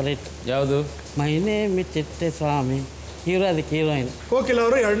 ಸೂಪರ್ ಡೂಪರ್ ಹಿಟ್. ಯಾವುದು? ಮೈನೇ ಮಿಚ್ಚಿಟ್ಟೆ ಸ್ವಾಮಿ. ಹೀರೋ ಅದಕ್ಕೆ ಹೀರೋಯಿನ್. ಕೋಕಿಲ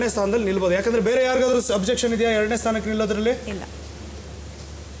ಅವರು 2ನೇ ಸ್ಥಾನದಲ್ಲಿ ನಿಲ್ಬೋದು. ಯಾಕಂದ್ರೆ ಬೇರೆ ಯಾರಿಗಾದ್ರೂ ಅಬ್ಜೆಕ್ಷನ್ ಇದೆಯಾ 2ನೇ ಸ್ಥಾನಕ್ಕೆ ನಿಲ್ಲೋದ್ರಲ್ಲಿ? ಇಲ್ಲ.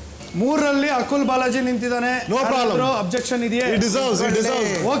 3ರಲ್ಲಿ ಅಕುಲ್ ಬಾಲಾಜಿ ನಿಂತಿದ್ದಾನೆ. No problem. ಅಬ್ಜೆಕ್ಷನ್ ಇದೆಯಾ?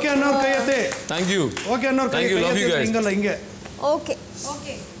 ಓಕೆ ಅನ್ನೋರು ಕೈ ಎತ್ತಿ. Thank you. ಓಕೆ ಅನ್ನೋರು ಕೈ ಎತ್ತಿ. ಹಿಂಗಲ್ಲ, ಹಿಂಗೆ.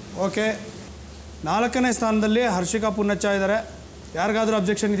 ಓಕೆ. 4ನೇ ಸ್ಥಾನದಲ್ಲಿ ಹರ್ಷಿಕಾ ಪುನ್ನಚ್ಚ ಇದ್ದಾರೆ. ಯಾರಿಗಾದ್ರೂ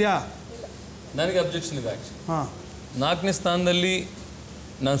ಅಬ್ಜೆಕ್ಷನ್ ಇದೆಯಾ? ನನಗೆ ಅಬ್ಜೆಕ್ಷನ್ ಇದೆ ಆ್ಯಕ್ಚುಲಿ. ಹಾಂ, 4ನೇ ಸ್ಥಾನದಲ್ಲಿ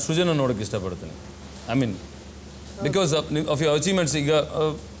ನಾನು ಸೃಜನ ನೋಡೋಕ್ಕೆ ಇಷ್ಟಪಡ್ತೀನಿ. I mean because of your achievements. ಈಗ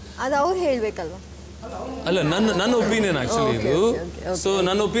ಅದು ಅವ್ರು ಹೇಳಬೇಕಲ್ವಾ? ಅಲ್ಲ, ನನ್ನ ಒಪಿನಿಯನ್ ಆ್ಯಕ್ಚುಲಿ ಇದು. ಸೊ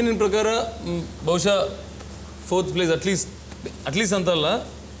ನನ್ನ ಒಪಿನಿಯನ್ ಪ್ರಕಾರ ಬಹುಶಃ 4th ಪ್ಲೇಸ್ ಅಟ್ಲೀಸ್ಟ್ ಅಂತಲ್ಲ,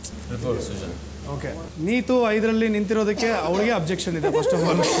 ಸೃಜನ್. ಓಕೆ, ನೀತು 5ರಲ್ಲಿ ನಿಂತಿರೋದಕ್ಕೆ ಅವಳಿಗೆ ಅಬ್ಜೆಕ್ಷನ್ ಇದೆ first of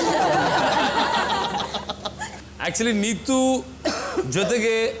all. Actually Neetu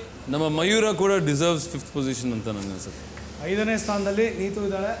ಜೊತೆಗೆ ನಮ್ಮ ಮಯೂರ ಕೂಡ ಡಿಸರ್ವ್ಸ್ 5th ಪೊಸಿಷನ್ ಅಂತ ನನಗೆ ಅನ್ಸುತ್ತೆ. 5ನೇ ಸ್ಥಾನದಲ್ಲಿ ನೀತು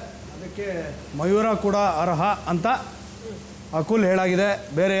ಇದ್ದಾಳೆ. ಅದಕ್ಕೆ ಮಯೂರ ಕೂಡ ಅರ್ಹ ಅಂತ ಅಕುಲ್ ಹೇಳಾಗಿದೆ.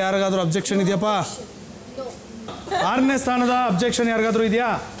 ಬೇರೆ ಯಾರಿಗಾದ್ರೂ ಅಬ್ಜೆಕ್ಷನ್ ಇದೆಯಪ್ಪ? 6ನೇ ಸ್ಥಾನದ ಅಬ್ಜೆಕ್ಷನ್ ಯಾರಿಗಾದ್ರೂ ಇದೆಯಾ?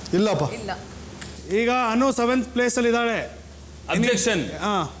 ಇಲ್ಲಪ್ಪ. ಈಗ ಅನು 7th ಪ್ಲೇಸಲ್ಲಿ ಇದ್ದಾಳೆ. ಅಬ್ಜೆಕ್ಷನ್.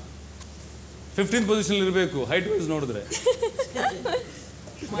 15th ಪೊಸಿಷನ್ ಇರಬೇಕು ಹೈಟ್ ವೈಸ್ ನೋಡಿದ್ರೆ.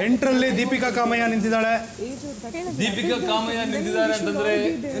 8ರಲ್ಲಿ ದೀಪಿಕಾ ಕಾಮಯ್ಯ ನಿಂತಿದ್ದಾಳೆ. ದೀಪಿಕಾ ಕಾಮಯ್ಯ ನಿಂತಿದ್ದಾರೆ ಅಂತಂದ್ರೆ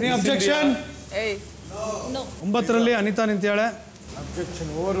ಎನಿ ಅಬ್ಜೆಕ್ಷನ್? 9ರಲ್ಲಿ ಅನಿತಾ ನಿಂತಿದ್ದಾಳೆ. Objection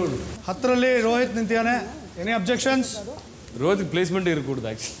over. 10ರಲ್ಲಿ ರೋಹಿತ್ ನಿಂತಿದ್ದಾನೆ. Any objections? Rohit placement ಇರಕೂಡದು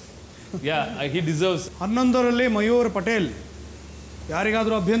actually. ಯಾ ಹಿ ಡಿಸರ್ವ್ಸ್. 11ರಲ್ಲಿ ಮಯೂರ್ ಪಟೇಲ್.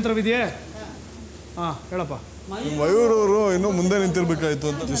 ಯಾರಿಗಾದ್ರೂ ಅಭ್ಯಂತರವಿದೆಯೇ? ಹಾಂ ಹೇಳಪ್ಪ. ಮಯೂರ್ ಅವರು ಇನ್ನೂ ಮುಂದೆ ನಿಂತಿರ್ಬೇಕಾಯ್ತು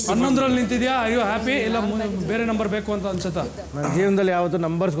ಅಂತ. 11ರಲ್ಲಿ ನಿಂತಿದ್ಯಾ? ಅಯ್ಯೋ ಹ್ಯಾಪಿ? ಇಲ್ಲ ಬೇರೆ ನಂಬರ್ ಬೇಕು ಅಂತ ಅನ್ಸುತ್ತಾ? ನನ್ನ ಜೀವನದಲ್ಲಿ ಯಾವತ್ತೂ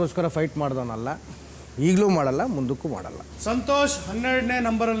ನಂಬರ್ಸ್ಗೋಸ್ಕರ ಫೈಟ್ ಮಾಡಿದವನಲ್ಲ, ಈಗಲೂ ಮಾಡಲ್ಲ, ಮುಂದಕ್ಕೂ ಮಾಡಲ್ಲ. ಸಂತೋಷ್ 12ನೇ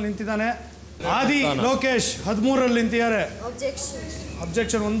ನಂಬರಲ್ಲಿ ನಿಂತಿದ್ದಾನೆ. ಆದಿ ಲೋಕೇಶ್ 13ರಲ್ಲಿ ನಿಂತಿದ್ದಾರೆ.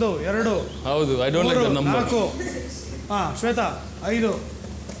 ಅಬ್ಜೆಕ್ಷನ್ 1 2 ಹೌದು. I don't like the number. 4. ಹಾಂ ಶ್ವೇತಾ 5.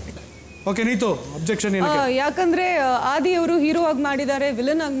 ಓಕೆ ನೀತು ಅಬ್ಜೆಕ್ಷನ್ ಏನಕ್ಕೆ? ಯಾಕಂದರೆ ಆದಿ ಅವರು ಹೀರೋ ಆಗಿ ಮಾಡಿದ್ದಾರೆ,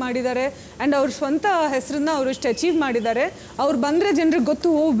 ವಿಲನ್ ಆಗಿ ಮಾಡಿದ್ದಾರೆ, ಆ್ಯಂಡ್ ಅವ್ರ ಸ್ವಂತ ಹೆಸರನ್ನ ಅವರು ಇಷ್ಟು ಅಚೀವ್ ಮಾಡಿದ್ದಾರೆ. ಅವ್ರು ಬಂದರೆ ಜನರಿಗೆ ಗೊತ್ತು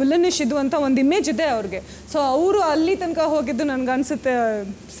ಓ ವಿಲನಿಶ್ ಇದು ಅಂತ ಒಂದು ಇಮೇಜ್ ಇದೆ ಅವ್ರಿಗೆ. ಸೊ ಅವರು ಅಲ್ಲಿ ತನಕ ಹೋಗಿದ್ದು ನನಗೆ ಅನಿಸುತ್ತೆ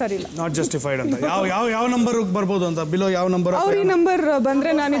ಸರಿ ಇಲ್ಲ, ನಾಟ್ ಜಸ್ಟಿಫೈಡ್ ಅಂತ. ಯಾವ ನಂಬರ್ ಬರ್ಬೋದು ಅಂತ? ಬಿಲೋ ಯಾವ ನಂಬರ್? ಅವ್ರ ಈ ನಂಬರ್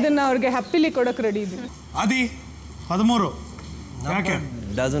ಬಂದರೆ ನಾನು ಇದನ್ನು ಅವ್ರಿಗೆ ಹ್ಯಾಪಿಲಿ ಕೊಡೋಕೆ ರೆಡಿ ಇದ್ದೀನಿ. ಆದಿ 13. ಯಾಕೆ?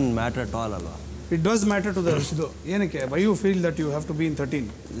 ಡಸಂಟ್ ಮ್ಯಾಟರ್ ಅಟ್ ಆಲ್ ಅಲ್ವಾ? It does matter to the ಇದು ಏನಕ್ಕೆ? Why you feel that you have to be in 13?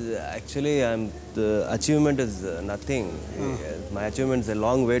 Actually, the achievement is nothing. My achievement is a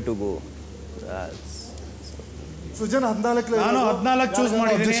long way to go. Sujan 14 ನಾನು 14 choose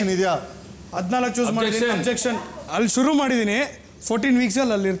ಮಾಡಿದ್ದೀನಿ. Objection ಇದೆಯಾ? 14 choose ಮಾಡಿದ್ದೀನಿ. Objection ಅಲ್ಲಿ ಶುರು ಮಾಡಿದ್ದೀನಿ. 14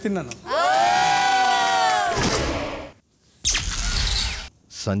 ವೀಕ್ಸಲ್ಲಿ ಅಲ್ಲಿ ಇರ್ತೀನಿ ನಾನು.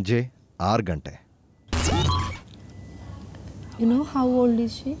 ಸಂಜೆ 6 ಗಂಟೆ. You know how old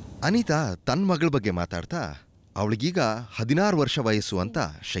is she? Anita ತನ್ನ ಮಗಳ ಬಗ್ಗೆ ಮಾತಾಡ್ತಾ ಅವಳಿಗೀಗ 16 ವರ್ಷ ವಯಸ್ಸು ಅಂತ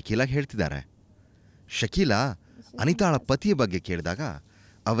ಶಕೀಲಾಗೆ ಹೇಳ್ತಿದ್ದಾರೆ. ಶಕೀಲಾ ಅನಿತಾಳ ಪತಿಯ ಬಗ್ಗೆ ಕೇಳಿದಾಗ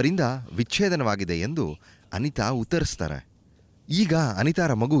ಅವರಿಂದ ವಿಚ್ಛೇದನವಾಗಿದೆ ಎಂದು ಅನಿತಾ ಉತ್ತರಿಸ್ತಾರೆ. ಈಗ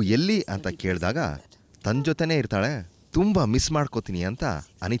ಅನಿತಾರ ಮಗು ಎಲ್ಲಿ ಅಂತ ಕೇಳಿದಾಗ ತನ್ನ ಜೊತೆನೇ ಇರ್ತಾಳೆ, ತುಂಬ ಮಿಸ್ ಮಾಡ್ಕೋತೀನಿ ಅಂತ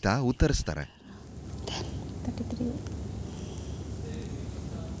Anita ಉತ್ತರಿಸ್ತಾರೆ. 33.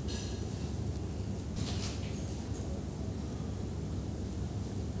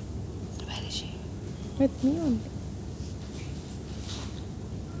 With me only.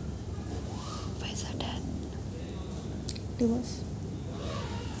 Where's her dad? Divorce.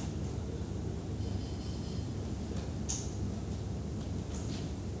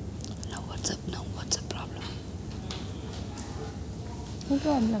 Now what's up? What's the problem? No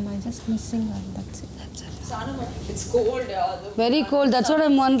problem. I'm just missing her. That's it. It's cold. Very cold. That's what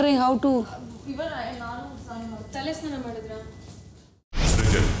I'm wondering how to.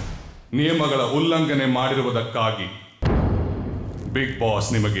 ನಿಯಮಗಳ ಉಲ್ಲಂಘನೆ ಮಾಡಿರುವುದಕ್ಕಾಗಿ big boss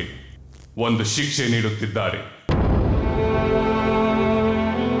ನಿಮಗೆ ಒಂದು ಶಿಕ್ಷೆ ನೀಡುತ್ತಿದ್ದಾರೆ.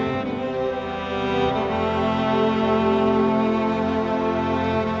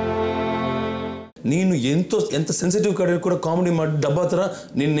 ನೀನು ಎಂತ sensitive ಕಡೆ ಕೂಡ ಕಾಮಿಡಿ ಮಾಡಿ ಡಬ್ಬಾ ಥರ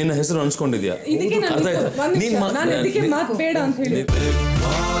ನಿನ್ನ ಹೆಸರು ಅನ್ಸ್ಕೊಂಡಿದ್ಯಾ? ಅರ್ಥ ಆಯ್ತಾ?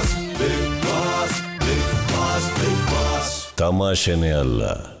 ತಮಾಷೆನೇ ಅಲ್ಲ,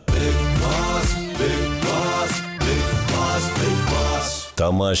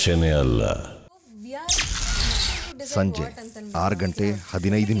 ತಮಾಷೆನೇ ಅಲ್ಲ. ಸಂಜೆ 6 ಗಂಟೆ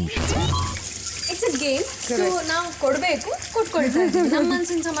 15 ನಿಮಿಷ. It's a game. ಸೊ ನಾವು ಕೊಡಬೇಕು, ಕೊಟ್ಕೊಳ್ತಾ ಇದ್ದೀವಿ. ನಮ್ಮ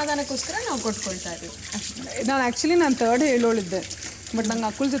ಮನಸ್ಸಿನ ಸಮಾಧಾನಕ್ಕೋಸ್ಕರ ನಾವು ಕೊಟ್ಕೊಳ್ತಾ ಇದ್ದೀವಿ. ನಾನು 3rd ಹೇಳೋಳಿದ್ದೆ, ಬಟ್ ನಂಗೆ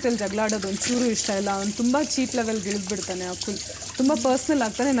ಅಕುಲ್ ಜೊತೆಲಿ ಜಗಳ ಆಡೋದು ಒಂಚೂರು ಇಷ್ಟ ಇಲ್ಲ. ಅವ್ನು ತುಂಬ ಚೀಪ್ ಲೆವೆಲ್ಗೆ ಇಳಿದ್ಬಿಡ್ತಾನೆ. ಅಕುಲ್ ತುಂಬ ಪರ್ಸ್ನಲ್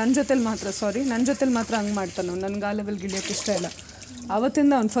ಆಗ್ತಾನೆ. ನನ್ನ ಜೊತೆಲಿ ಮಾತ್ರ ಹಂಗೆ ಮಾಡ್ತಾನೆ. ಅವ್ನು ನನಗೆ ಆ ಲೆವೆಲ್ಗೆ ಇಳಿಯೋಕ್ಕೆ ಇಷ್ಟ ಇಲ್ಲ.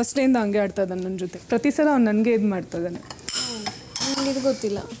 ಆವತ್ತಿಂದ ಅವ್ನು ಫಸ್ಟ್ ಡೇಯಿಂದ ಹಂಗೆ ಆಡ್ತಾ ಇದ್ದಾನೆ ನನ್ನ ಜೊತೆ. ಪ್ರತಿ ಸಲ ಅವ್ನು ನನಗೆ ಇದು ಮಾಡ್ತಾ ಇದ್ದಾನೆ. ನನಗೆ ಇದು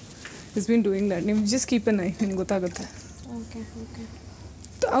ಗೊತ್ತಿಲ್ಲ. Is been doing that. ನೀವು ಜಸ್ಟ್ ಕೀಪ್ ಎನ್ ಐ, ನಿಮ್ಗೆ ಗೊತ್ತಾಗುತ್ತೆ. ಓಕೆ.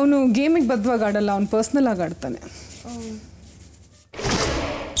 ಅವನು ಗೇಮಿಗೆ ಬದ್ಧವಾಗಿ ಆಡಲ್ಲ, ಅವ್ನು ಪರ್ಸ್ನಲ್ ಆಗಿ ಆಡ್ತಾನೆ.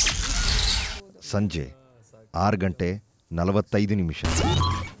 ಸಂಜೆ 6 ಗಂಟೆ 45 ನಿಮಿಷ.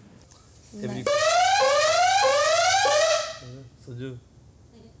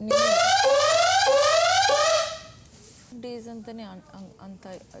 ಡೇಸ್ ಅಂತಾನೆ ಅಂತ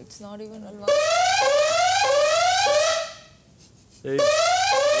ಇಟ್ಸ್ ನಾಟ್ ಈವನ್ ಅಲ್ವಾ?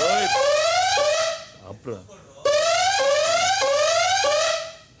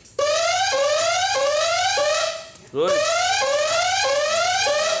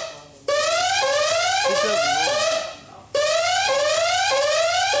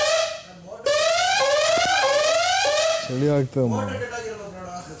 ಚಳಿ ಆಗ್ತದೆ.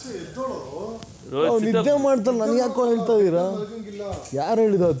 ನಿದ್ದೆ ಮಾಡ್ತಾರೆ ನನಗೆ ಯಾಕೋ ಹೇಳ್ತಾ ಇದ್ದೀರಾ? ಯಾರು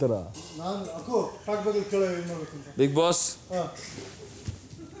ಹೇಳಿದ ಆ ಥರ? ಬಿಗ್ ಬಾಸ್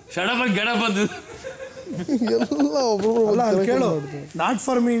ಶಡಪ್ ಗೆಡಪ್ ಬಂದು ಎಲ್ಲ ಒಬ್ಬರು ಅಲ್ಲ ಅಲ್ಲಿ ಕೇಳು, not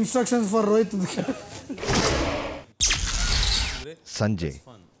for me instructions for Rohit. ಸಂಜೆ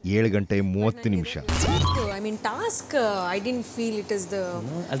 7:30 I mean, task, I didn't feel it is the...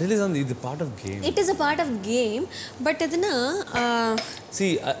 It is a part of game. It is a part of game, but ಅದನ್ನ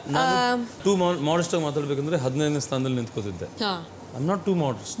See, ನಾನು too modest ಆಗಿ ಮಾತಾಡಬೇಕಂದ್ರೆ 15ನೇ ಸ್ಥಾನದಲ್ಲಿ ನಿಂತ್ಕೋತಿದ್ದೆ. I'm not too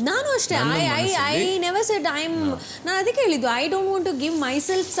modest. ನಾನು ಅಷ್ಟೇ I never said ನಾನು ಅದಕ್ಕೆ ಹೇಳಿದ್ದು I don't want to give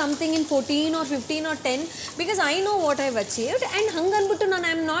myself something in 14 or 15 or 10 because I know what I've achieved and ಹಂಗನ್ಬಿಟ್ಟು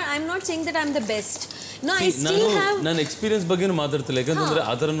I'm not saying that I'm the best. No, I still have... ನಾನು experience ಬಗ್ಗೆನೂ ಮಾತಾಡ್ತಿಲ್ಲ, ಯಾಕಂತಂದ್ರೆ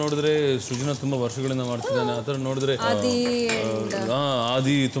ಆ ಥರ ನೋಡಿದ್ರೆ ಸೃಜನ ತುಂಬ ವರ್ಷಗಳಿಂದ ಮಾಡ್ತಿದ್ದಾನೆ, ಆ ಥರ ನೋಡಿದ್ರೆ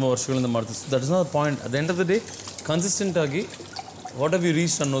ಆದಿ ತುಂಬ ವರ್ಷಗಳಿಂದ ಮಾಡ್ತಿದ್ದೆ. That is not point. At the end of the day consistent ಆಗಿ ವಾಟ್ ಹ್ಯಾವ್ ಯು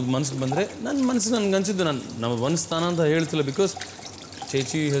ರೀಚ್ ಅನ್ನೋದು ಮನಸ್ಸಿಗೆ ಬಂದರೆ ನನ್ನ ಮನಸ್ಸು ನನಗೆ ಅನಿಸಿದ್ದು ನಮ್ಮ ಒಂದು ಸ್ಥಾನ ಅಂತ ಹೇಳ್ತಿಲ್ಲ. Because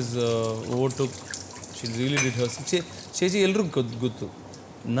ಚೇಚಿ has over to she really did hours. ಚೇಚಿ ಎಲ್ರಿಗೂ ಗೊತ್ತು.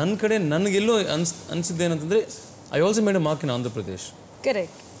 ನನ್ನ ಕಡೆ ನನಗೆಲ್ಲೋ ಅನಿಸಿದ್ದೇನಂತಂದರೆ I also made a mark in Andhra Pradesh.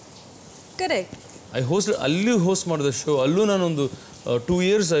 Correct. ಅಲ್ಲಿ ಹೋಸ್ಟ್ ಮಾಡಿದ ಶೋ, ಅಲ್ಲೂ ನಾನೊಂದು 2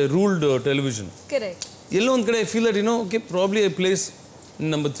 years ಐ ರೂಲ್ಡ್ ಟೆಲಿವಿಷನ್. ಎಲ್ಲೋ ಒಂದು ಕಡೆ I feel that okay probably I place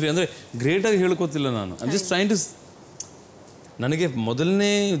number 3. ಅಂದರೆ ಗ್ರೇಟಾಗಿ ಹೇಳ್ಕೋತಿಲ್ಲ ನಾನು. ಐ ಜಸ್ಟ್ ಟ್ರೈನ್ ಟು... ನನಗೆ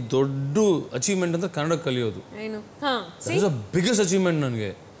ಮೊದಲನೇ ದೊಡ್ಡ ಅಚೀವ್ಮೆಂಟ್ ಅಂತ ಕನ್ನಡ ಕಲಿಯೋದು. That is a biggest achievement ನನಗೆ.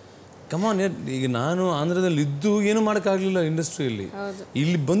 ಕಮಾನ್, ಈಗ ನಾನು ಆಂಧ್ರದಲ್ಲಿ ಇದ್ದು ಏನೂ ಮಾಡೋಕ್ಕಾಗಲಿಲ್ಲ ಇಂಡಸ್ಟ್ರಿಯಲ್ಲಿ.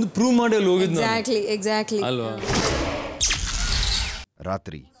 ಇಲ್ಲಿ ಬಂದು ಪ್ರೂವ್ ಮಾಡಿ ಅಲ್ಲಿ ಹೋಗಿದ್ದು ಅಲ್ವಾ.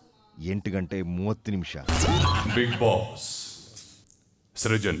 ರಾತ್ರಿ 8:30 ಬಿಗ್ ಬಾಸ್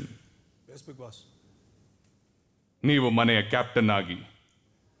ಸೃಜನ್, ನೀವು ಮನೆಯ ಕ್ಯಾಪ್ಟನ್ ಆಗಿ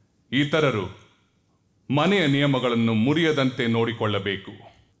ಇತರರು ಮನೆಯ ನಿಯಮಗಳನ್ನು ಮುರಿಯದಂತೆ ನೋಡಿಕೊಳ್ಳಬೇಕು.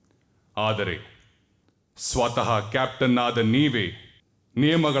 ಆದರೆ ಸ್ವತಃ ಕ್ಯಾಪ್ಟನ್ ಆದ ನೀವೇ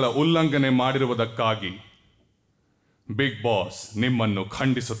ನಿಯಮಗಳ ಉಲ್ಲಂಘನೆ ಮಾಡಿರುವುದಕ್ಕಾಗಿ ಬಿಗ್ ಬಾಸ್ ನಿಮ್ಮನ್ನು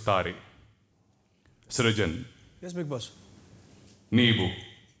ಖಂಡಿಸುತ್ತಾರೆ. ಸೃಜನ್, ನೀವು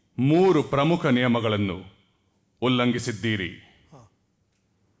 3 ಪ್ರಮುಖ ನಿಯಮಗಳನ್ನು ಉಲ್ಲಂಘಿಸಿದ್ದೀರಿ.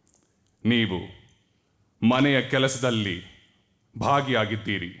 ನೀವು ಮನೆಯ ಕೆಲಸದಲ್ಲಿ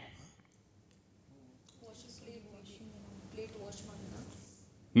ಭಾಗಿಯಾಗಿದ್ದೀರಿ.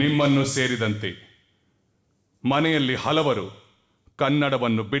 ನಿಮ್ಮನ್ನು ಸೇರಿದಂತೆ ಮನೆಯಲ್ಲಿ ಹಲವರು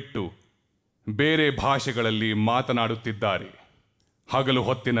ಕನ್ನಡವನ್ನು ಬಿಟ್ಟು ಬೇರೆ ಭಾಷೆಗಳಲ್ಲಿ ಮಾತನಾಡುತ್ತಿದ್ದಾರೆ. ಹಗಲು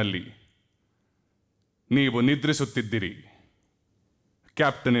ಹೊತ್ತಿನಲ್ಲಿ ನೀವು ನಿದ್ರಿಸುತ್ತಿದ್ದಿರಿ.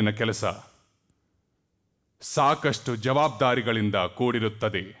 ಕ್ಯಾಪ್ಟನಿನ ಕೆಲಸ ಸಾಕಷ್ಟು ಜವಾಬ್ದಾರಿಗಳಿಂದ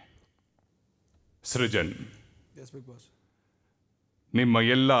ಕೂಡಿರುತ್ತದೆ. ಸೃಜನ್, ನಿಮ್ಮ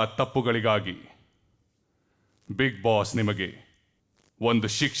ಎಲ್ಲ ತಪ್ಪುಗಳಿಗಾಗಿ ಬಿಗ್ ಬಾಸ್ ನಿಮಗೆ ಒಂದು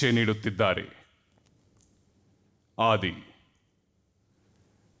ಶಿಕ್ಷೆ ನೀಡುತ್ತಿದ್ದಾರೆ. ಆದಿ,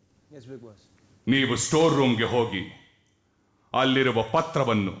 ನೀವು ಸ್ಟೋರ್ ರೂಮ್ಗೆ ಹೋಗಿ ಅಲ್ಲಿರುವ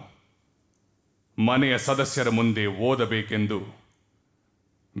ಪತ್ರವನ್ನು ಮನೆಯ ಸದಸ್ಯರ ಮುಂದೆ ಓದಬೇಕೆಂದು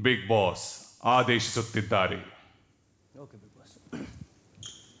ಬಿಗ್ ಬಾಸ್ ಆದೇಶಿಸುತ್ತಿದ್ದಾರೆ.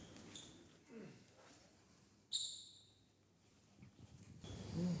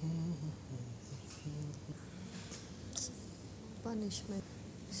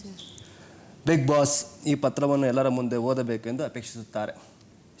 ಬಿಗ್ ಬಾಸ್ ಈ ಪತ್ರವನ್ನು ಎಲ್ಲರ ಮುಂದೆ ಓದಬೇಕೆಂದು ಅಪೇಕ್ಷಿಸುತ್ತಾರೆ.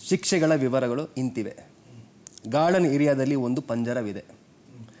 ಶಿಕ್ಷೆಗಳ ವಿವರಗಳು ಇಂತಿವೆ. ಗಾರ್ಡನ್ ಏರಿಯಾದಲ್ಲಿ ಒಂದು ಪಂಜರವಿದೆ.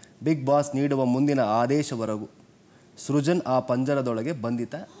 ಬಿಗ್ ಬಾಸ್ ನೀಡುವ ಮುಂದಿನ ಆದೇಶವರೆಗೂ ಸೃಜನ್ ಆ ಪಂಜರದೊಳಗೆ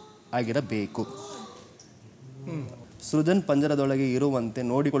ಬಂಧಿತ ಆಗಿರಬೇಕು. ಸೃಜನ್ ಪಂಜರದೊಳಗೆ ಇರುವಂತೆ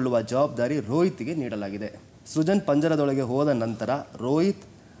ನೋಡಿಕೊಳ್ಳುವ ಜವಾಬ್ದಾರಿ ರೋಹಿತ್ಗೆ ನೀಡಲಾಗಿದೆ. ಸೃಜನ್ ಪಂಜರದೊಳಗೆ ಹೋದ ನಂತರ ರೋಹಿತ್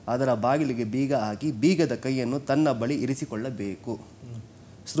ಅದರ ಬಾಗಿಲಿಗೆ ಬೀಗ ಹಾಕಿ ಬೀಗದ ಕೈಯನ್ನು ತನ್ನ ಬಳಿ ಇರಿಸಿಕೊಳ್ಳಬೇಕು.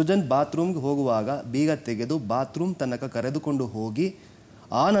 ಸೃಜನ್ ಬಾತ್ರೂಮ್ಗೆ ಹೋಗುವಾಗ ಬೀಗ ತೆಗೆದು ಬಾತ್ರೂಮ್ ತನಕ ಕರೆದುಕೊಂಡು ಹೋಗಿ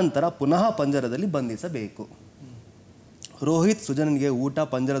ಆನಂತರ ಪುನಃ ಪಂಜರದಲ್ಲಿ ಬಂಧಿಸಬೇಕು. ರೋಹಿತ್ ಸೃಜನ್ಗೆ ಊಟ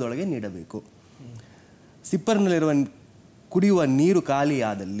ಪಂಜರದೊಳಗೆ ನೀಡಬೇಕು. ಸಿಪ್ಪರ್ನಲ್ಲಿರುವ ಕುಡಿಯುವ ನೀರು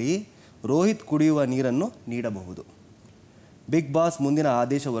ಖಾಲಿಯಾದಲ್ಲಿ ರೋಹಿತ್ ಕುಡಿಯುವ ನೀರನ್ನು ನೀಡಬಹುದು. ಬಿಗ್ ಬಾಸ್ ಮುಂದಿನ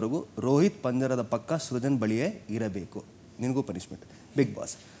ಆದೇಶವರೆಗೂ ರೋಹಿತ್ ಪಂಜರದ ಪಕ್ಕ ಸೃಜನ್ ಬಳಿಯೇ ಇರಬೇಕು. ನಿನಗೂ ಪನಿಷ್ಮೆಂಟ್. Big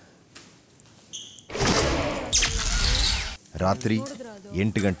boss. ರಾತ್ರಿ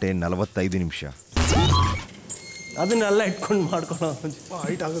 8:45. ಅದನ್ನೆಲ್ಲ ಇಟ್ಕೊಂಡು ಮಾಡ್ಕೊಳ್ಳೋ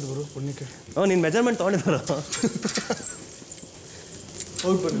ಹೈಟ್ ಆಗೋದು ಗುರು ಪುಣ್ಯಕ್ಕೆ. ನೀನು ಮೆಜರ್ಮೆಂಟ್ ತೊಗೊಂಡಿದ್ದಾರ?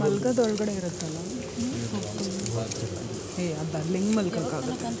 ಮಲ್ಗದೊಳಗಡೆ ಇರುತ್ತಲ್ಲ, ಅದು ಅಲ್ಲಿ ಹೆಂಗೆ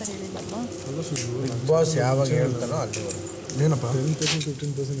ಮಲ್ಕೋಕ್ಕಾಗುತ್ತೆ? ಬಿಗ್ ಬಾಸ್ ಯಾವಾಗ ಹೇಳ್ತಾನೋ ಅಲ್ಲಿ ಏನಪ್ಪ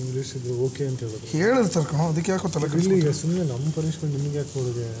 10%-15% ಇಂಗ್ಲೀಷ್ ಇದ್ರೆ ಓಕೆ ಅಂತ ಹೇಳಿದ್ರು. ಹೇಳಿರ್ತಾರೆ ಕಣ, ಅದಕ್ಕೆ ಯಾಕೋ ತಲೆ ಇಲ್ಲಿ ಈಗ ಸುಮ್ಮನೆ ನಮ್ಮ ಪನಿಷ್ಮೆಂಟ್ ನಿಮಗೆ ಯಾಕೆ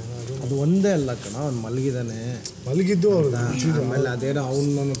ಕೊಡುಗೆ? ಅದು ಒಂದೇ ಅಲ್ಲ ಕಣ, ಅವ್ನು ಮಲಗಿದ್ದಾನೆ. ಮಲಗಿದ್ದು ಅವ್ರು ಆಮೇಲೆ ಅದೇನೋ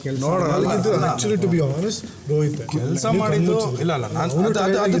ಅವ್ನು ಕೆಲಸ ನೋಡ ಮಲಗಿದ್ದು actually to be honest Rohit ಕೆಲಸ ಮಾಡಿದ್ದು ಇಲ್ಲ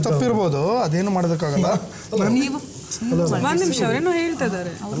ಅದು ತಪ್ಪಿರ್ಬೋದು, ಅದೇನು ಮಾಡೋದಕ್ಕಾಗಲ್ಲ. ಒಂದು ನಿಮಿಷ ಅವರೇನೋ ಹೇಳ್ತಾ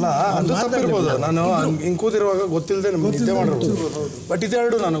ಇದ್ದಾರೆ. ಅಲ್ಲ ಅದು ತಪ್ಪಿರ್ಬೋದು, ನಾನು ಹಿಂಗೆ ಕೂತಿರುವಾಗ ಗೊತ್ತಿಲ್ಲದೆ ನಮ್ಗೆ ನಿದ್ದೆ ಮಾಡಿರ್ಬೋದು. ಬಟ್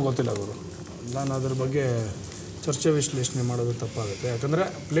ಇದೆರಡು ನನಗೆ ಗೊತ್ತಿಲ್ಲ ಗುರು. ನಾನು ಅದ್ರ ಬಗ್ಗೆ ಚರ್ಚೆ ವಿಶ್ಲೇಷಣೆ ಮಾಡೋದು ತಪ್ಪಾಗುತ್ತೆ. ಯಾಕಂದರೆ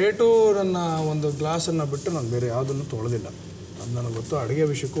ಪ್ಲೇಟು ನನ್ನ ಒಂದು ಗ್ಲಾಸನ್ನು ಬಿಟ್ಟು ನಾನು ಬೇರೆ ಯಾವುದನ್ನು ತೊಳೆದಿಲ್ಲ. ಅದು ನನಗೆ ಗೊತ್ತು. ಅಡುಗೆ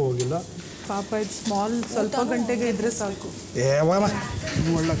ವಿಷಯಕ್ಕೂ ಹೋಗಿಲ್ಲ. ಪಾಪ ಇದು ಸ್ಮಾಲ್ ಸ್ವಲ್ಪ ಗಂಟೆಗೆ ಇದ್ರೆ ಸಾಕು.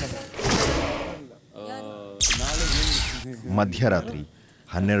 ಒಳ್ಳೆ ಕಥೆ. ಮಧ್ಯರಾತ್ರಿ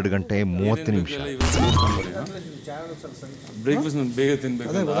 12:30 ಬ್ರೇಕ್ಫಾಸ್ಟ್ ಬೇಗ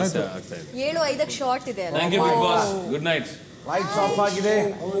ತಿನ್ಬೇಕು ಅಂತ ಆಸೆ ಆಗ್ತಾ ಇದೆ. 7:05 ಶಾರ್ಟ್ ಇದೆ. Thank you big boss. Good night. Lights off ಆಗಿದೆ.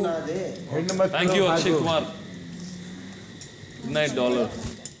 Thank you Akshay Kumar. Good night dollar.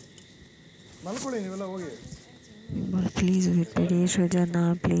 ಮಲ್ಕೊಳ್ಳಿ ನೀವೆಲ್ಲ ಹೋಗಿ. ಬಿಗ್ ಬಾಸ್ ಪ್ಲೀಸ್ ಬಿಟ್ಬಿಡಿ ಸೃಜನಾ,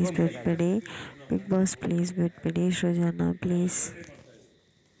 ಪ್ಲೀಸ್ ಬಿಟ್ಬಿಡಿ. ಬಿಗ್ ಬಾಸ್ ಪ್ಲೀಸ್ ಬಿಟ್ಬಿಡಿ ಸೃಜನಾ, ಪ್ಲೀಸ್.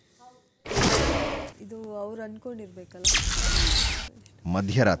 ಇದು ಅವ್ರು ಅನ್ಕೊಂಡಿರ್ಬೇಕಲ್ಲ.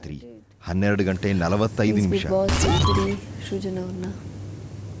 ಮಧ್ಯರಾತ್ರಿ 12:45 ಬಿಗ್ ಬಾಸ್ ಬಿಟ್ಬಿಡಿ ಸೃಜನಾ ಅವ್ರನ್ನ.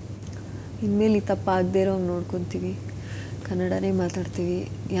 ಇನ್ಮೇಲೆ ಈ ತಪ್ಪಾಗದೇ ಇರೋ ನೋಡ್ಕೊತೀವಿ, ಕನ್ನಡನೇ ಮಾತಾಡ್ತೀವಿ,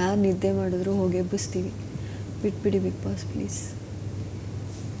 ಯಾರು ನಿದ್ದೆ ಮಾಡಿದ್ರು ಹೋಗಿ ಎಬ್ಬಿಸ್ತೀವಿ. ಬಿಟ್ಬಿಡಿ ಬಿಗ್ ಬಾಸ್ ಪ್ಲೀಸ್.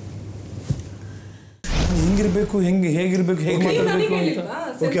 ಹೆಂಗಿರ್ಬೇಕು, ಹೇಗಿರ್ಬೇಕು, ಹೇಗೆ ಮಾತಾಡಬೇಕು ಅಂತ.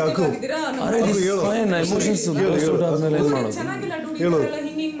 ಓಕೆ ಅಕ್ಕು, ಎಮೋಷನ್ಸ್ ಆದ್ಮೇಲೆ ಏನು ಮಾಡೋದು?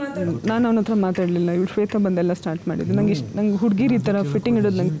 ನಾನು ಅವನ ಹತ್ರ ಮಾತಾಡಲಿಲ್ಲ. ಇವಳು ಶ್ವೇತಾ ಬಂದೆಲ್ಲ ಸ್ಟಾರ್ಟ್ ಮಾಡಿದ್ದು. ನಂಗೆ ಹುಡುಗಿರು ಈ ಥರ ಫಿಟ್ಟಿಂಗ್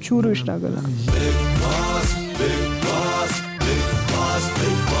ಇಡೋದು ನಂಗೆ ಚೂರು ಇಷ್ಟ ಆಗಲ್ಲ.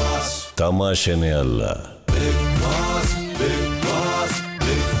 ತಮಾಷೆನೇ ಅಲ್ಲ,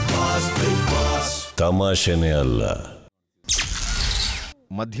 ತಮಾಷೆನೇ ಅಲ್ಲ.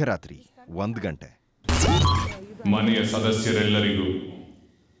 ಮಧ್ಯರಾತ್ರಿ 1 ಗಂಟೆ. ಮನೆಯ ಸದಸ್ಯರೆಲ್ಲರಿಗೂ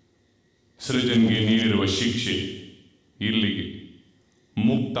ಸೃಜನ್ಗೆ ನೀಡಿರುವ ಶಿಕ್ಷೆ ಇಲ್ಲಿಗೆ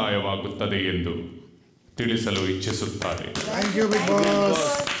ಮುಕ್ತಾಯವಾಗುತ್ತದೆ ಎಂದು ತಿಳಿಸಲು ಇಚ್ಛಿಸುತ್ತಾರೆ. Thank you big boss.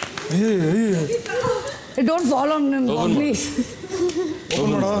 Don't follow him please.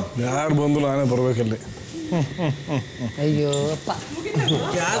 ನೋಡೋ ಯಾರು ಬಂದು ನಾನೇ ಬರ್ಬೇಕಲ್ಲಿ. ಅಯ್ಯೋ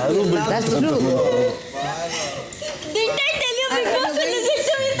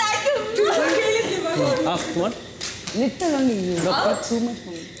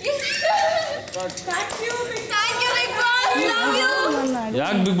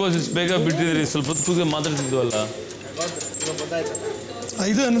ಯಾಕೆ ಬಿಗ್ ಬಾಸ್ ಇಷ್ಟು ಬೇಗ ಬಿಟ್ಟಿದ್ರಿ? ಸ್ವಲ್ಪ ಹೊತ್ತು ಮಾತಾಡ್ತಿದ್ವಲ್ಲ.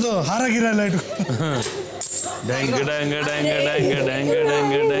 ಇದು ಅನ್ನೋದು ಹಾರಾಗಿರ ಲೈಟು. ಡ್ಯಾಂಗ್ ಡ್ಯಾಂಗ್ ಡ್ಯಾಂಗ್ ಡ್ಯಾಂಗ್ ಡ್ಯಾಂಗ್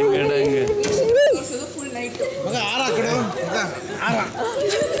ಡ್ಯಾಂಗ್ ಡ್ಯಾಂಗ್ ಡ್ಯಾಂಗ್.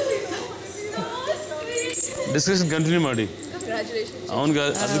 ಡಿಸ್ಕಷನ್ ಕಂಟಿನ್ಯೂ ಮಾಡಿ. ಅವನಿಗೆ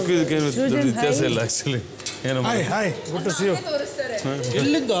ಅದಕ್ಕೂ ಇದಕ್ಕೇನು ದೊಡ್ಡ ವ್ಯತ್ಯಾಸ ಇಲ್ಲ ಆ್ಯಕ್ಚುಲಿ. ಏನೋ hi good to C you.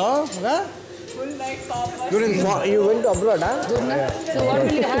 ಎಲ್ಲಿಂದ you went abroad, huh? So what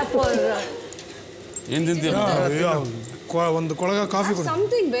will you have for ಏನು ತಿಂತೀಯ? ಒಂದು ಕೊಳಗ ಕಾಫಿ ಕೊಡಿ.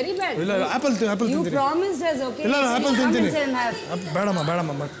 something very bad? ಇಲ್ಲ ಆಪಲ್ ತಿಂತೀನಿ. You promised us, okay? ಇಲ್ಲ ಆಪಲ್ ತಿಂತೀನಿ.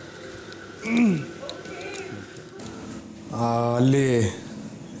 ಬೇಡಮ್ಮ. ಅಲ್ಲಿ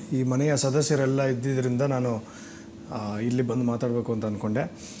ಈ ಮನೆಯ ಸದಸ್ಯರೆಲ್ಲ ಇದ್ದಿದ್ದರಿಂದ ನಾನು ಇಲ್ಲಿ ಬಂದು ಮಾತಾಡಬೇಕು ಅಂತ ಅಂದ್ಕೊಂಡೆ.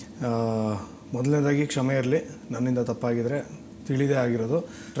 ಮೊದಲನೇದಾಗಿ ಕ್ಷಮೆ ಇರಲಿ, ನನ್ನಿಂದ ತಪ್ಪಾಗಿದ್ರೆ ತಿಳಿದೇ ಆಗಿರೋದು.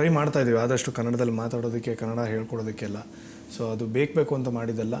 ಟ್ರೈ ಮಾಡ್ತಾಯಿದ್ದೀವಿ ಆದಷ್ಟು ಕನ್ನಡದಲ್ಲಿ ಮಾತಾಡೋದಕ್ಕೆ, ಕನ್ನಡ ಹೇಳ್ಕೊಡೋದಕ್ಕೆಲ್ಲ. ಸೊ ಅದು ಬೇಕು ಅಂತ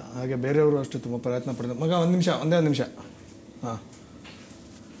ಮಾಡಿದ್ದಲ್ಲ. ಹಾಗೆ ಬೇರೆಯವರು ಅಷ್ಟು ತುಂಬ ಪ್ರಯತ್ನ ಪಡ್ತಾರೆ. ಮಗ ಒಂದೇ ಒಂದು ನಿಮಿಷ. ಹಾಂ,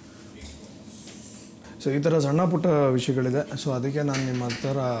 ಸೊ ಈ ಥರ ಸಣ್ಣ ಪುಟ್ಟ ವಿಷಯಗಳಿದೆ. ಸೊ ಅದಕ್ಕೆ ನಾನು ನಿಮ್ಮ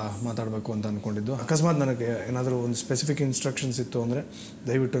ಹತ್ರ ಮಾತಾಡಬೇಕು ಅಂತ ಅಂದ್ಕೊಂಡಿದ್ದು. ಅಕಸ್ಮಾತ್ ನನಗೆ ಏನಾದರೂ ಒಂದು ಸ್ಪೆಸಿಫಿಕ್ ಇನ್ಸ್ಟ್ರಕ್ಷನ್ಸ್ ಇತ್ತು ಅಂದರೆ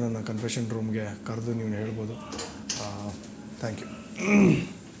ದಯವಿಟ್ಟು ನನ್ನ ಕನ್ಫೆಷನ್ ರೂಮ್ಗೆ ಕರೆದು ನೀವು ಹೇಳ್ಬೋದು. Thank you.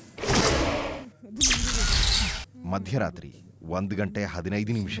 ಮಧ್ಯರಾತ್ರಿ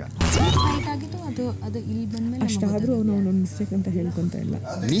 1:15 ಅಷ್ಟಾದರೂ ಅವನು ಮಿಸ್ಟೇಕ್ ಅಂತ ಹೇಳ್ಕೊಂತ ಇಲ್ಲ.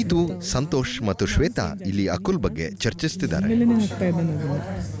 ನೀತು, ಸಂತೋಷ್ ಮತ್ತು ಶ್ವೇತಾ ಇಲ್ಲಿ ಅಕುಲ್ ಬಗ್ಗೆ ಚರ್ಚಿಸ್ತಿದ್ದಾರೆ. ಆಗ್ತಾ ಇದ್ದಾನೆ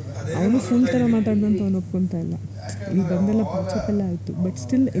ಅವನು ಫುಲ್ ಥರ ಮಾತಾಡ್ದಂತ ಅವನು ಒಪ್ಕೊತಾ ಇಲ್ಲ. ಈಗ ಬಂದೆಲ್ಲ ಪಾಚಪ್ ಎಲ್ಲ ಆಯಿತು. But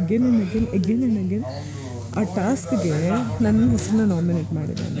still again and again ಆ ಟಾಸ್ಕ್ಗೆ ನನ್ನ ಹೆಸರನ್ನ ನಾಮಿನೇಟ್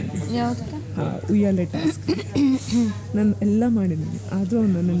ಮಾಡಿದ್ದಾನೆ. ಉಯ್ಯಾಲೆ ಟಾಸ್ಕ್ ನಾನು ಎಲ್ಲ ಮಾಡಿದ್ದೀನಿ, ಆದರೂ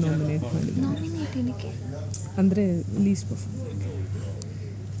ಅವ್ನು ನನ್ನನ್ನು ನಾಮಿನೇಟ್ ಮಾಡಿದ್ದಾನೆ. ಅಂದರೆ list performer.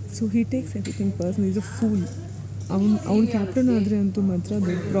 So he takes everything personal. Is a fool. ಅವ್ನು ಕ್ಯಾಪ್ಟನ್ ಆದರೆ ಅಂತೂ ಮಾತ್ರ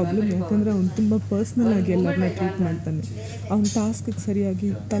ದೊಡ್ಡ ಪ್ರಾಬ್ಲಮ್. ಯಾಕಂದರೆ ಅವ್ನು ತುಂಬ ಪರ್ಸ್ನಲ್ ಆಗಿ ಎಲ್ಲರನ್ನ ಟ್ರೀಟ್ ಮಾಡ್ತಾನೆ. ಅವ್ನ ಟಾಸ್ಕಿಗೆ ಸರಿಯಾಗಿ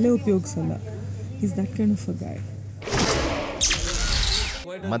ತಲೆ ಉಪಯೋಗಿಸಲ್ಲ. Is that kind of a ಗಾಯ್.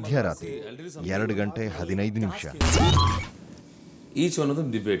 ಮಧ್ಯರಾತ್ರಿ 2:15 ಈಚ್ ಅನ್ನೋದು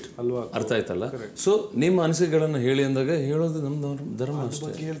ಡಿಬೇಟ್ ಅರ್ಥ ಆಯ್ತಲ್ಲ. ಸೊ ನಿಮ್ಮ ಅನಿಸಿಕೆಗಳನ್ನು ಹೇಳಿ ಅಂದಾಗ ಹೇಳೋದು ನಮ್ಮ ಧರ್ಮ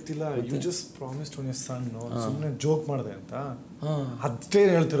ಅಷ್ಟೇ. ಹೇಳ್ತಿಲ್ಲ, you just promised on your son, ಸುಮ್ಮನೆ ಜೋಕ್ ಮಾಡಿದೆ ಅಂತ ಅಷ್ಟೇ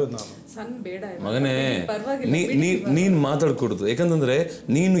ಹೇಳ್ತಿರೋದು ನಾನು. ಮಗನೇ ನೀನ್ ಮಾತಾಡ್ಕೊಡುದು, ಯಾಕಂತಂದ್ರೆ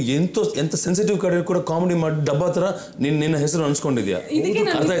ನೀನು ಎಂತ ಸೆನ್ಸಿಟಿವ್ ಕಡೆ ಕೂಡ ಕಾಮಿಡಿ ಮಾಡಿ ಡಬ್ಬಾ ತರ ನಿನ್ನ ಹೆಸರು ಅನ್ಸ್ಕೊಂಡಿದ್ಯಾ.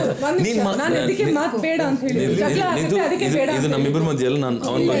 ಅರ್ಥ ಆಯ್ತಾ? ಇದು ನಮ್ಮಿಬ್ಬರ ಮಧ್ಯೆ ಅಲ್ಲ, ನಾನು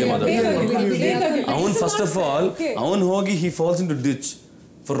ಅವನ ಬಗ್ಗೆ ಮಾತಾಡ್ತೀನಿ. ಅವನ್ ಫಸ್ಟ್ ಆಫ್ ಆಲ್ ಅವನ್ ಹೋಗಿ he falls into ditch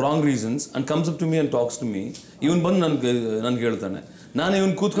for wrong reasons and comes up to me and talks to me. ಇವನ್ ಬಂದು ನನ್ಗೆ ಹೇಳ್ತಾನೆ, ನಾನು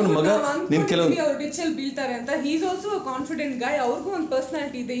ಇವನ್ ಕೂತ್ಕೊಂಡು ಮಗ ನಿನ್ ಕೆಲವೊಂದು ಡಿಚಲ್ಲಿ ಬೀಳ್ತಾರೆ ಅಂತ. He is also a confident ಗಾಯ್. ಅವ್ರಿಗೂ ಒಂದು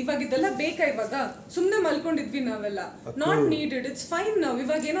ಪರ್ಸನಾಲಿಟಿ ಇದೆ. ಇವಾಗ ಇದೆಲ್ಲ ಬೇಕಾ? ಇವಾಗ ಸುಮ್ಮನೆ ಮಲ್ಕೊಂಡಿದ್ವಿ ನಾವೆಲ್ಲ. ನಾಟ್ ನೀಡೆಡ್, ಇಟ್ಸ್ ಫೈನ್ ನಾವು.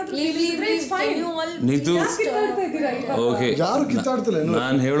 ಇವಾಗ ಏನಾದ್ರೂ ಇಟ್ಸ್ ಫೈನ್. ನೀತು ಓಕೆ, ಯಾರು ಕಿತ್ತಾಡ್ತಿಲ್ಲ.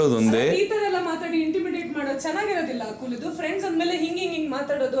 ನಾನು ಹೇಳೋದು ಒಂದೇ, ಈ ತರ ಎಲ್ಲ ಮಾತಾಡಿ ಇಂಟಿಮಿಡೇಟ್ ಮಾಡೋದು ಚೆನ್ನಾಗಿರೋದಿಲ್ಲ. ಕುಲಿದು ಫ್ರೆಂಡ್ಸ್ ಅಂದ್ಮೇಲೆ ಹಿಂಗ್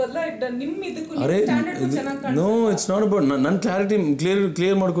ಮಾತಾಡೋದು ಅಲ್ಲ. ನಿಮ್ ಇದಕ್ಕೂ ಸ್ಟ್ಯಾಂಡರ್ಡ್ ಚೆನ್ನಾಗಿ ಕಾಣುತ್ತೆ. No, it's not about. ನನ್ನ ಕ್ಲಾರಿಟಿ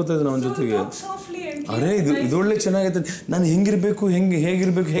ಕ್ಲಿಯರ್ ಮಾಡ್ಕೋತಾ ಇದ್ದೀನಿ ಅವನ ಜೊತೆಗೆ. ಅರೆ ಇದು ಒಳ್ಳೆ ಚೆನ್ನಾಗೈತೆ. ನಾನು ಹೇಗಿರ್ಬೇಕು ಹೇಗೆ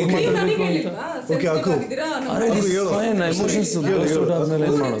ಮಾತಾಡಬೇಕು ಅಂತ. ಓಕೆ ಅಕ್ಕು, ಅರೆ ಎಮೋಷನ್ಸ್ ಆದ್ಮೇಲೆ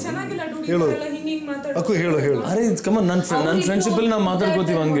ಏನ್ ಮಾಡೋದು? ಹೇಳು ಅಕ್ಕು, ಹೇಳು. ಅರೆ ಕಮನ್, ನನ್ನ ಫ್ರೆಂಡ್ಶಿಪ್ ಅಲ್ಲಿ ನಾವು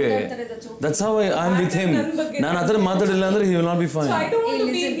ಮಾತಾಡ್ಕೋತೀವಿ ಹಂಗೆ. That's how I am with him. ನಾನು ಆ ಥರ ಮಾತಾಡಿಲ್ಲ ಅಂದ್ರೆ he will not be fine.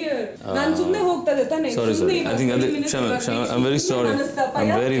 ನಾನು ಸುಮ್ಮನೆ ಹೋಗ್ತಾ ಇದ್ದೆ ತಾನೆ. ಸಾರಿ ಐ ಥಿಂಕ್ ಅದೇ ಕ್ಷಮೆ. I am very sorry. I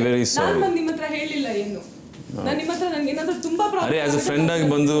am very sorry. ನಾನು ನಿಮ್ಮ ಹತ್ರ ಹೇಳಿಲ್ಲ ಏನು. ನಾನು ನಿಮ್ಮ ಹತ್ರ ನನಗೆ ಏನಾದರೂ ತುಂಬಾ ಪ್ರಾಬ್ಲಮ್. ಅರೆ ಆಸ್ ಅ ಫ್ರೆಂಡ್ ಆಗಿ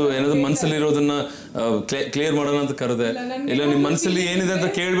ಬಂದು ಏನಾದ್ರು ಮನಸ್ಸಲ್ಲಿ ಇರೋದನ್ನ ಕ್ಲಿಯರ್ ಮಾಡೋಣ ಅಂತ ಕರೆದೆ. ಇಲ್ಲ ನಿಮ್ಮ ಮನಸ್ಸಲ್ಲಿ ಏನಿದೆ ಅಂತ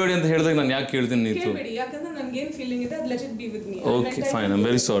ಕೇಳಬೇಡಿ ಅಂತ ಹೇಳಿದಾಗ ನಾನು ಯಾಕೆ ಕೇಳ್ತೀನಿ ನೀತು? ಯಾಕಂದ್ರೆ ನನಗೆ ಏನು ಫೀಲಿಂಗ್ ಇದೆ ಅದು let it be with me. Okay fine, I am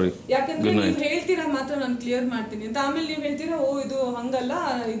very sorry. ಯಾಕಂದ್ರೆ ನೀವು ಹೇಳ್ತೀರಾ ಮಾತ್ರ ನಾನು ಕ್ಲಿಯರ್ ಮಾಡ್ತೀನಿ ಅಂತ, ಆಮೇಲೆ ನೀವು ಹೇಳ್ತೀರಾ ಓ ಇದು ಹಂಗಲ್ಲ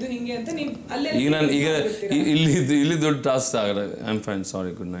ಇದು ಹಿಂಗೆ ಅಂತ. ನೀವು ಅಲ್ಲೇ ಈಗ ನಾನು ಇಲ್ಲಿ ದೊಡ್ಡ ಟಾಸ್ಕ್ ಆಗಲ್ಲ. I am fine,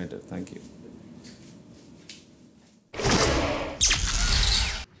 sorry, good night, thank you.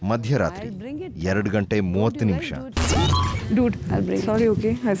 ಮಧ್ಯರಾತ್ರಿ 2:30 dude sorry.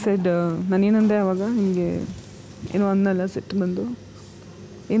 Okay I said, ನಾನೇನಂದೆ ಅವಾಗ ಹಿಂಗೆ ಏನೋ ಅನ್ನಲ್ಲ, ಸಿಟ್ಟು ಬಂದು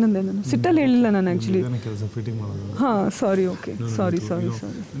ಏನಂದೆ ನಾನು ಸಿಟ್ಟಲ್ಲಿ ಹೇಳಿಲ್ಲ ನಾನು ಆ್ಯಕ್ಚುಲಿ. ಹಾಂ ಸಾರಿ. ಓಕೆ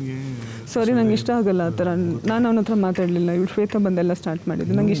ಸಾರಿ ನಂಗೆ ಇಷ್ಟ ಆಗಲ್ಲ ಆ ಥರ. ನಾನು ಅವನ ಹತ್ರ ಮಾತಾಡಲಿಲ್ಲ. ಇವಳು ಶ್ವೇತಾ ಬಂದೆಲ್ಲ ಸ್ಟಾರ್ಟ್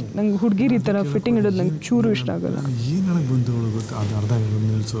ಮಾಡಿದ್ದು. ನಂಗೆ ಹುಡುಗಿರು ಈ ಥರ ಫಿಟ್ಟಿಂಗ್ ಇಡೋದು ನಂಗೆ ಚೂರು ಇಷ್ಟ ಆಗಲ್ಲ.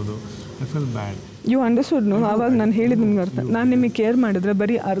 You understood no. ಆವಾಗ ನಾನು ಹೇಳಿದ್ದು ನಿಮ್ಗೆ ಅರ್ಥ. ನಾನು ನಿಮಗೆ ಕೇರ್ ಮಾಡಿದ್ರೆ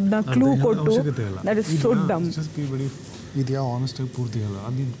ಬರೀ ಅರ್ಧ ಕ್ಲೂ ಕೊಟ್ಟು ದಟ್ ಇಸ್ ಸೋ ಡಮ್. ಇದೆಯಾ ಆನೆಸ್ಟಾಗಿ ಪೂರ್ತಿ ಅಲ್ಲ,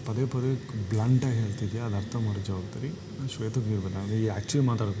 ಅದು ಪದೇ ಬ್ಲಂಟಾಗಿ ಹೇಳ್ತಿದ್ಯಾ, ಅದು ಅರ್ಥ ಮಾಡೋ ಜವಾಬ್ದಾರಿ ಶ್ವೇತಗೆ ಇರ್ಬೇಕು. ನಾನು ಈಗ ಆ್ಯಕ್ಚುಲಿ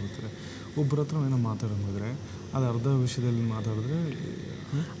ಮಾತಾಡ್ಕೊಳ್ತಾರೆ ಒಬ್ಬರ ಹತ್ರ ಏನೋ ಮಾತಾಡೋದ್ರೆ ಅದು ಅರ್ಧ ವಿಷಯದಲ್ಲಿ ಮಾತಾಡಿದ್ರೆ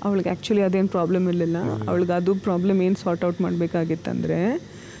ಅವಳಿಗೆ ಆ್ಯಕ್ಚುಲಿ ಅದೇನು ಪ್ರಾಬ್ಲಮ್ ಇರಲಿಲ್ಲ. ಅವಳಿಗೆ ಅದು ಪ್ರಾಬ್ಲಮ್ ಏನು ಸಾರ್ಟ್ ಔಟ್ ಮಾಡಬೇಕಾಗಿತ್ತಂದರೆ,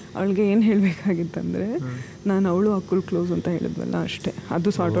 ಅವಳಿಗೆ ಏನು ಹೇಳಬೇಕಾಗಿತ್ತಂದರೆ ನಾನು ಅವಳು ಅಕ್ಕುಲ್ ಕ್ಲೋಸ್ ಅಂತ ಹೇಳಿದ್ವಲ್ಲ ಅಷ್ಟೇ. ಅದು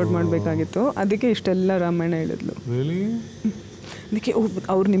ಸಾರ್ಟ್ ಔಟ್ ಮಾಡಬೇಕಾಗಿತ್ತು. ಅದಕ್ಕೆ ಇಷ್ಟೆಲ್ಲ ರಾಮಾಯಣ ಹೇಳಿದ್ಲು. ಅದಕ್ಕೆ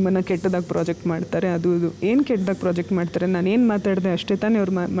ಅವ್ರು ನಿಮ್ಮನ್ನು ಕೆಟ್ಟದಾಗಿ ಪ್ರಾಜೆಕ್ಟ್ ಮಾಡ್ತಾರೆ, ಅದು ಏನು ಕೆಟ್ಟದಾಗಿ ಪ್ರಾಜೆಕ್ಟ್ ಮಾಡ್ತಾರೆ, ನಾನು ಏನು ಮಾತಾಡಿದೆ ಅಷ್ಟೇ ತಾನೇ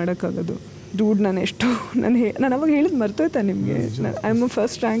ಅವ್ರು ಮಾಡೋಕ್ಕಾಗೋದು. ಡೂಡ್ ನಾನು ಅವಾಗ ಹೇಳಿದ್ ಮರ್ತೋಯ್ತಾ ನಿಮಗೆ? I am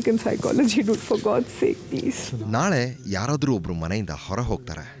first rank in psychology dude, for God's sake please. ನಾಳೆ ಯಾರಾದರೂ ಒಬ್ರು ಮನೆಯಿಂದ ಹೊರ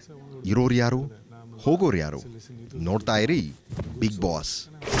ಹೋಗ್ತಾರೆ. ಇರೋರು ಯಾರು, ಹೋಗೋರು ಯಾರು? ನೋಡ್ತಾ ಇರಿ ಬಿಗ್ ಬಾಸ್.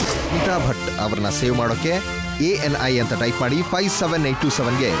 ಸ್ಮಿತಾ ಭಟ್ ಅವ್ರನ್ನ ಸೇವ್ ಮಾಡೋಕ್ಕೆ ANI ಅಂತ ಟೈಪ್ ಮಾಡಿ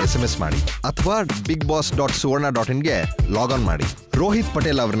 57827ಗೆ SMS ಮಾಡಿ, ಅಥವಾ bigboss.suvarna.inಗೆ ಲಾಗ್ ಮಾಡಿ. ರೋಹಿತ್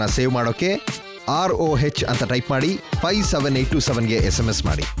ಪಟೇಲ್ ಅವ್ರನ್ನ ಸೇವ್ ಮಾಡೋಕ್ಕೆ ROH ಅಂತ ಟೈಪ್ ಮಾಡಿ 57827ಗೆ SMS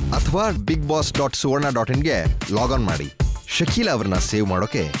ಮಾಡಿ, ಅಥವಾ bigboss.suvarna.inಗೆ ಲಾಗ್ ಮಾಡಿ. ಶಕೀಲಾ ಅವ್ರನ್ನ ಸೇವ್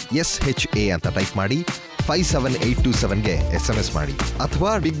ಮಾಡೋಕ್ಕೆ SHA ಅಂತ ಟೈಪ್ ಮಾಡಿ 57827ಗೆ SMS ಮಾಡಿ,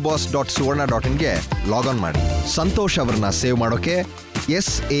 ಅಥವಾ bigboss.suvarna.inಗೆ ಲಾಗ್ ಮಾಡಿ. ಸಂತೋಷ್ ಅವ್ರನ್ನ ಸೇವ್ ಮಾಡೋಕ್ಕೆ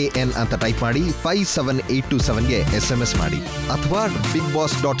SAN ಅಂತ ಟೈಪ್ ಮಾಡಿ 57827ಗೆ SMS ಮಾಡಿ, ಅಥವಾ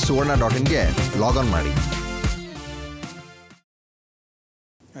bigboss.suvarna.inಗೆ ಲಾಗ್ ಮಾಡಿ.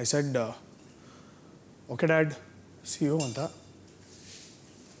 I said okay dad C you ಅಂತ.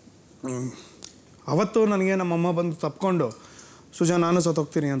 ಅವತ್ತು ನನಗೆ ನಮ್ಮಮ್ಮ ಬಂದು ತಪ್ಕೊಂಡು ಸುಜಾ ನಾನು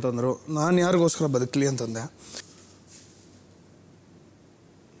ಸತ್ತೋಗ್ತೀನಿ ಅಂತಂದರು. ನಾನು ಯಾರಿಗೋಸ್ಕರ ಬದುಕಲಿ ಅಂತಂದೆ.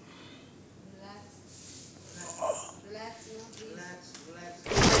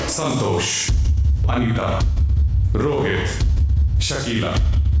 ಸಂತೋಷ್, ಅನಿತಾ, ರೋಹಿತ್, ಶಕೀಲಾ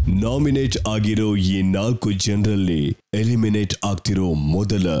ನಾಮಿನೇಟ್ ಆಗಿರೋ ಈ 4 ಜನರಲ್ಲಿ ಎಲಿಮಿನೇಟ್ ಆಗ್ತಿರೋ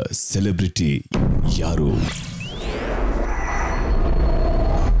ಮೊದಲ ಸೆಲೆಬ್ರಿಟಿ ಯಾರು?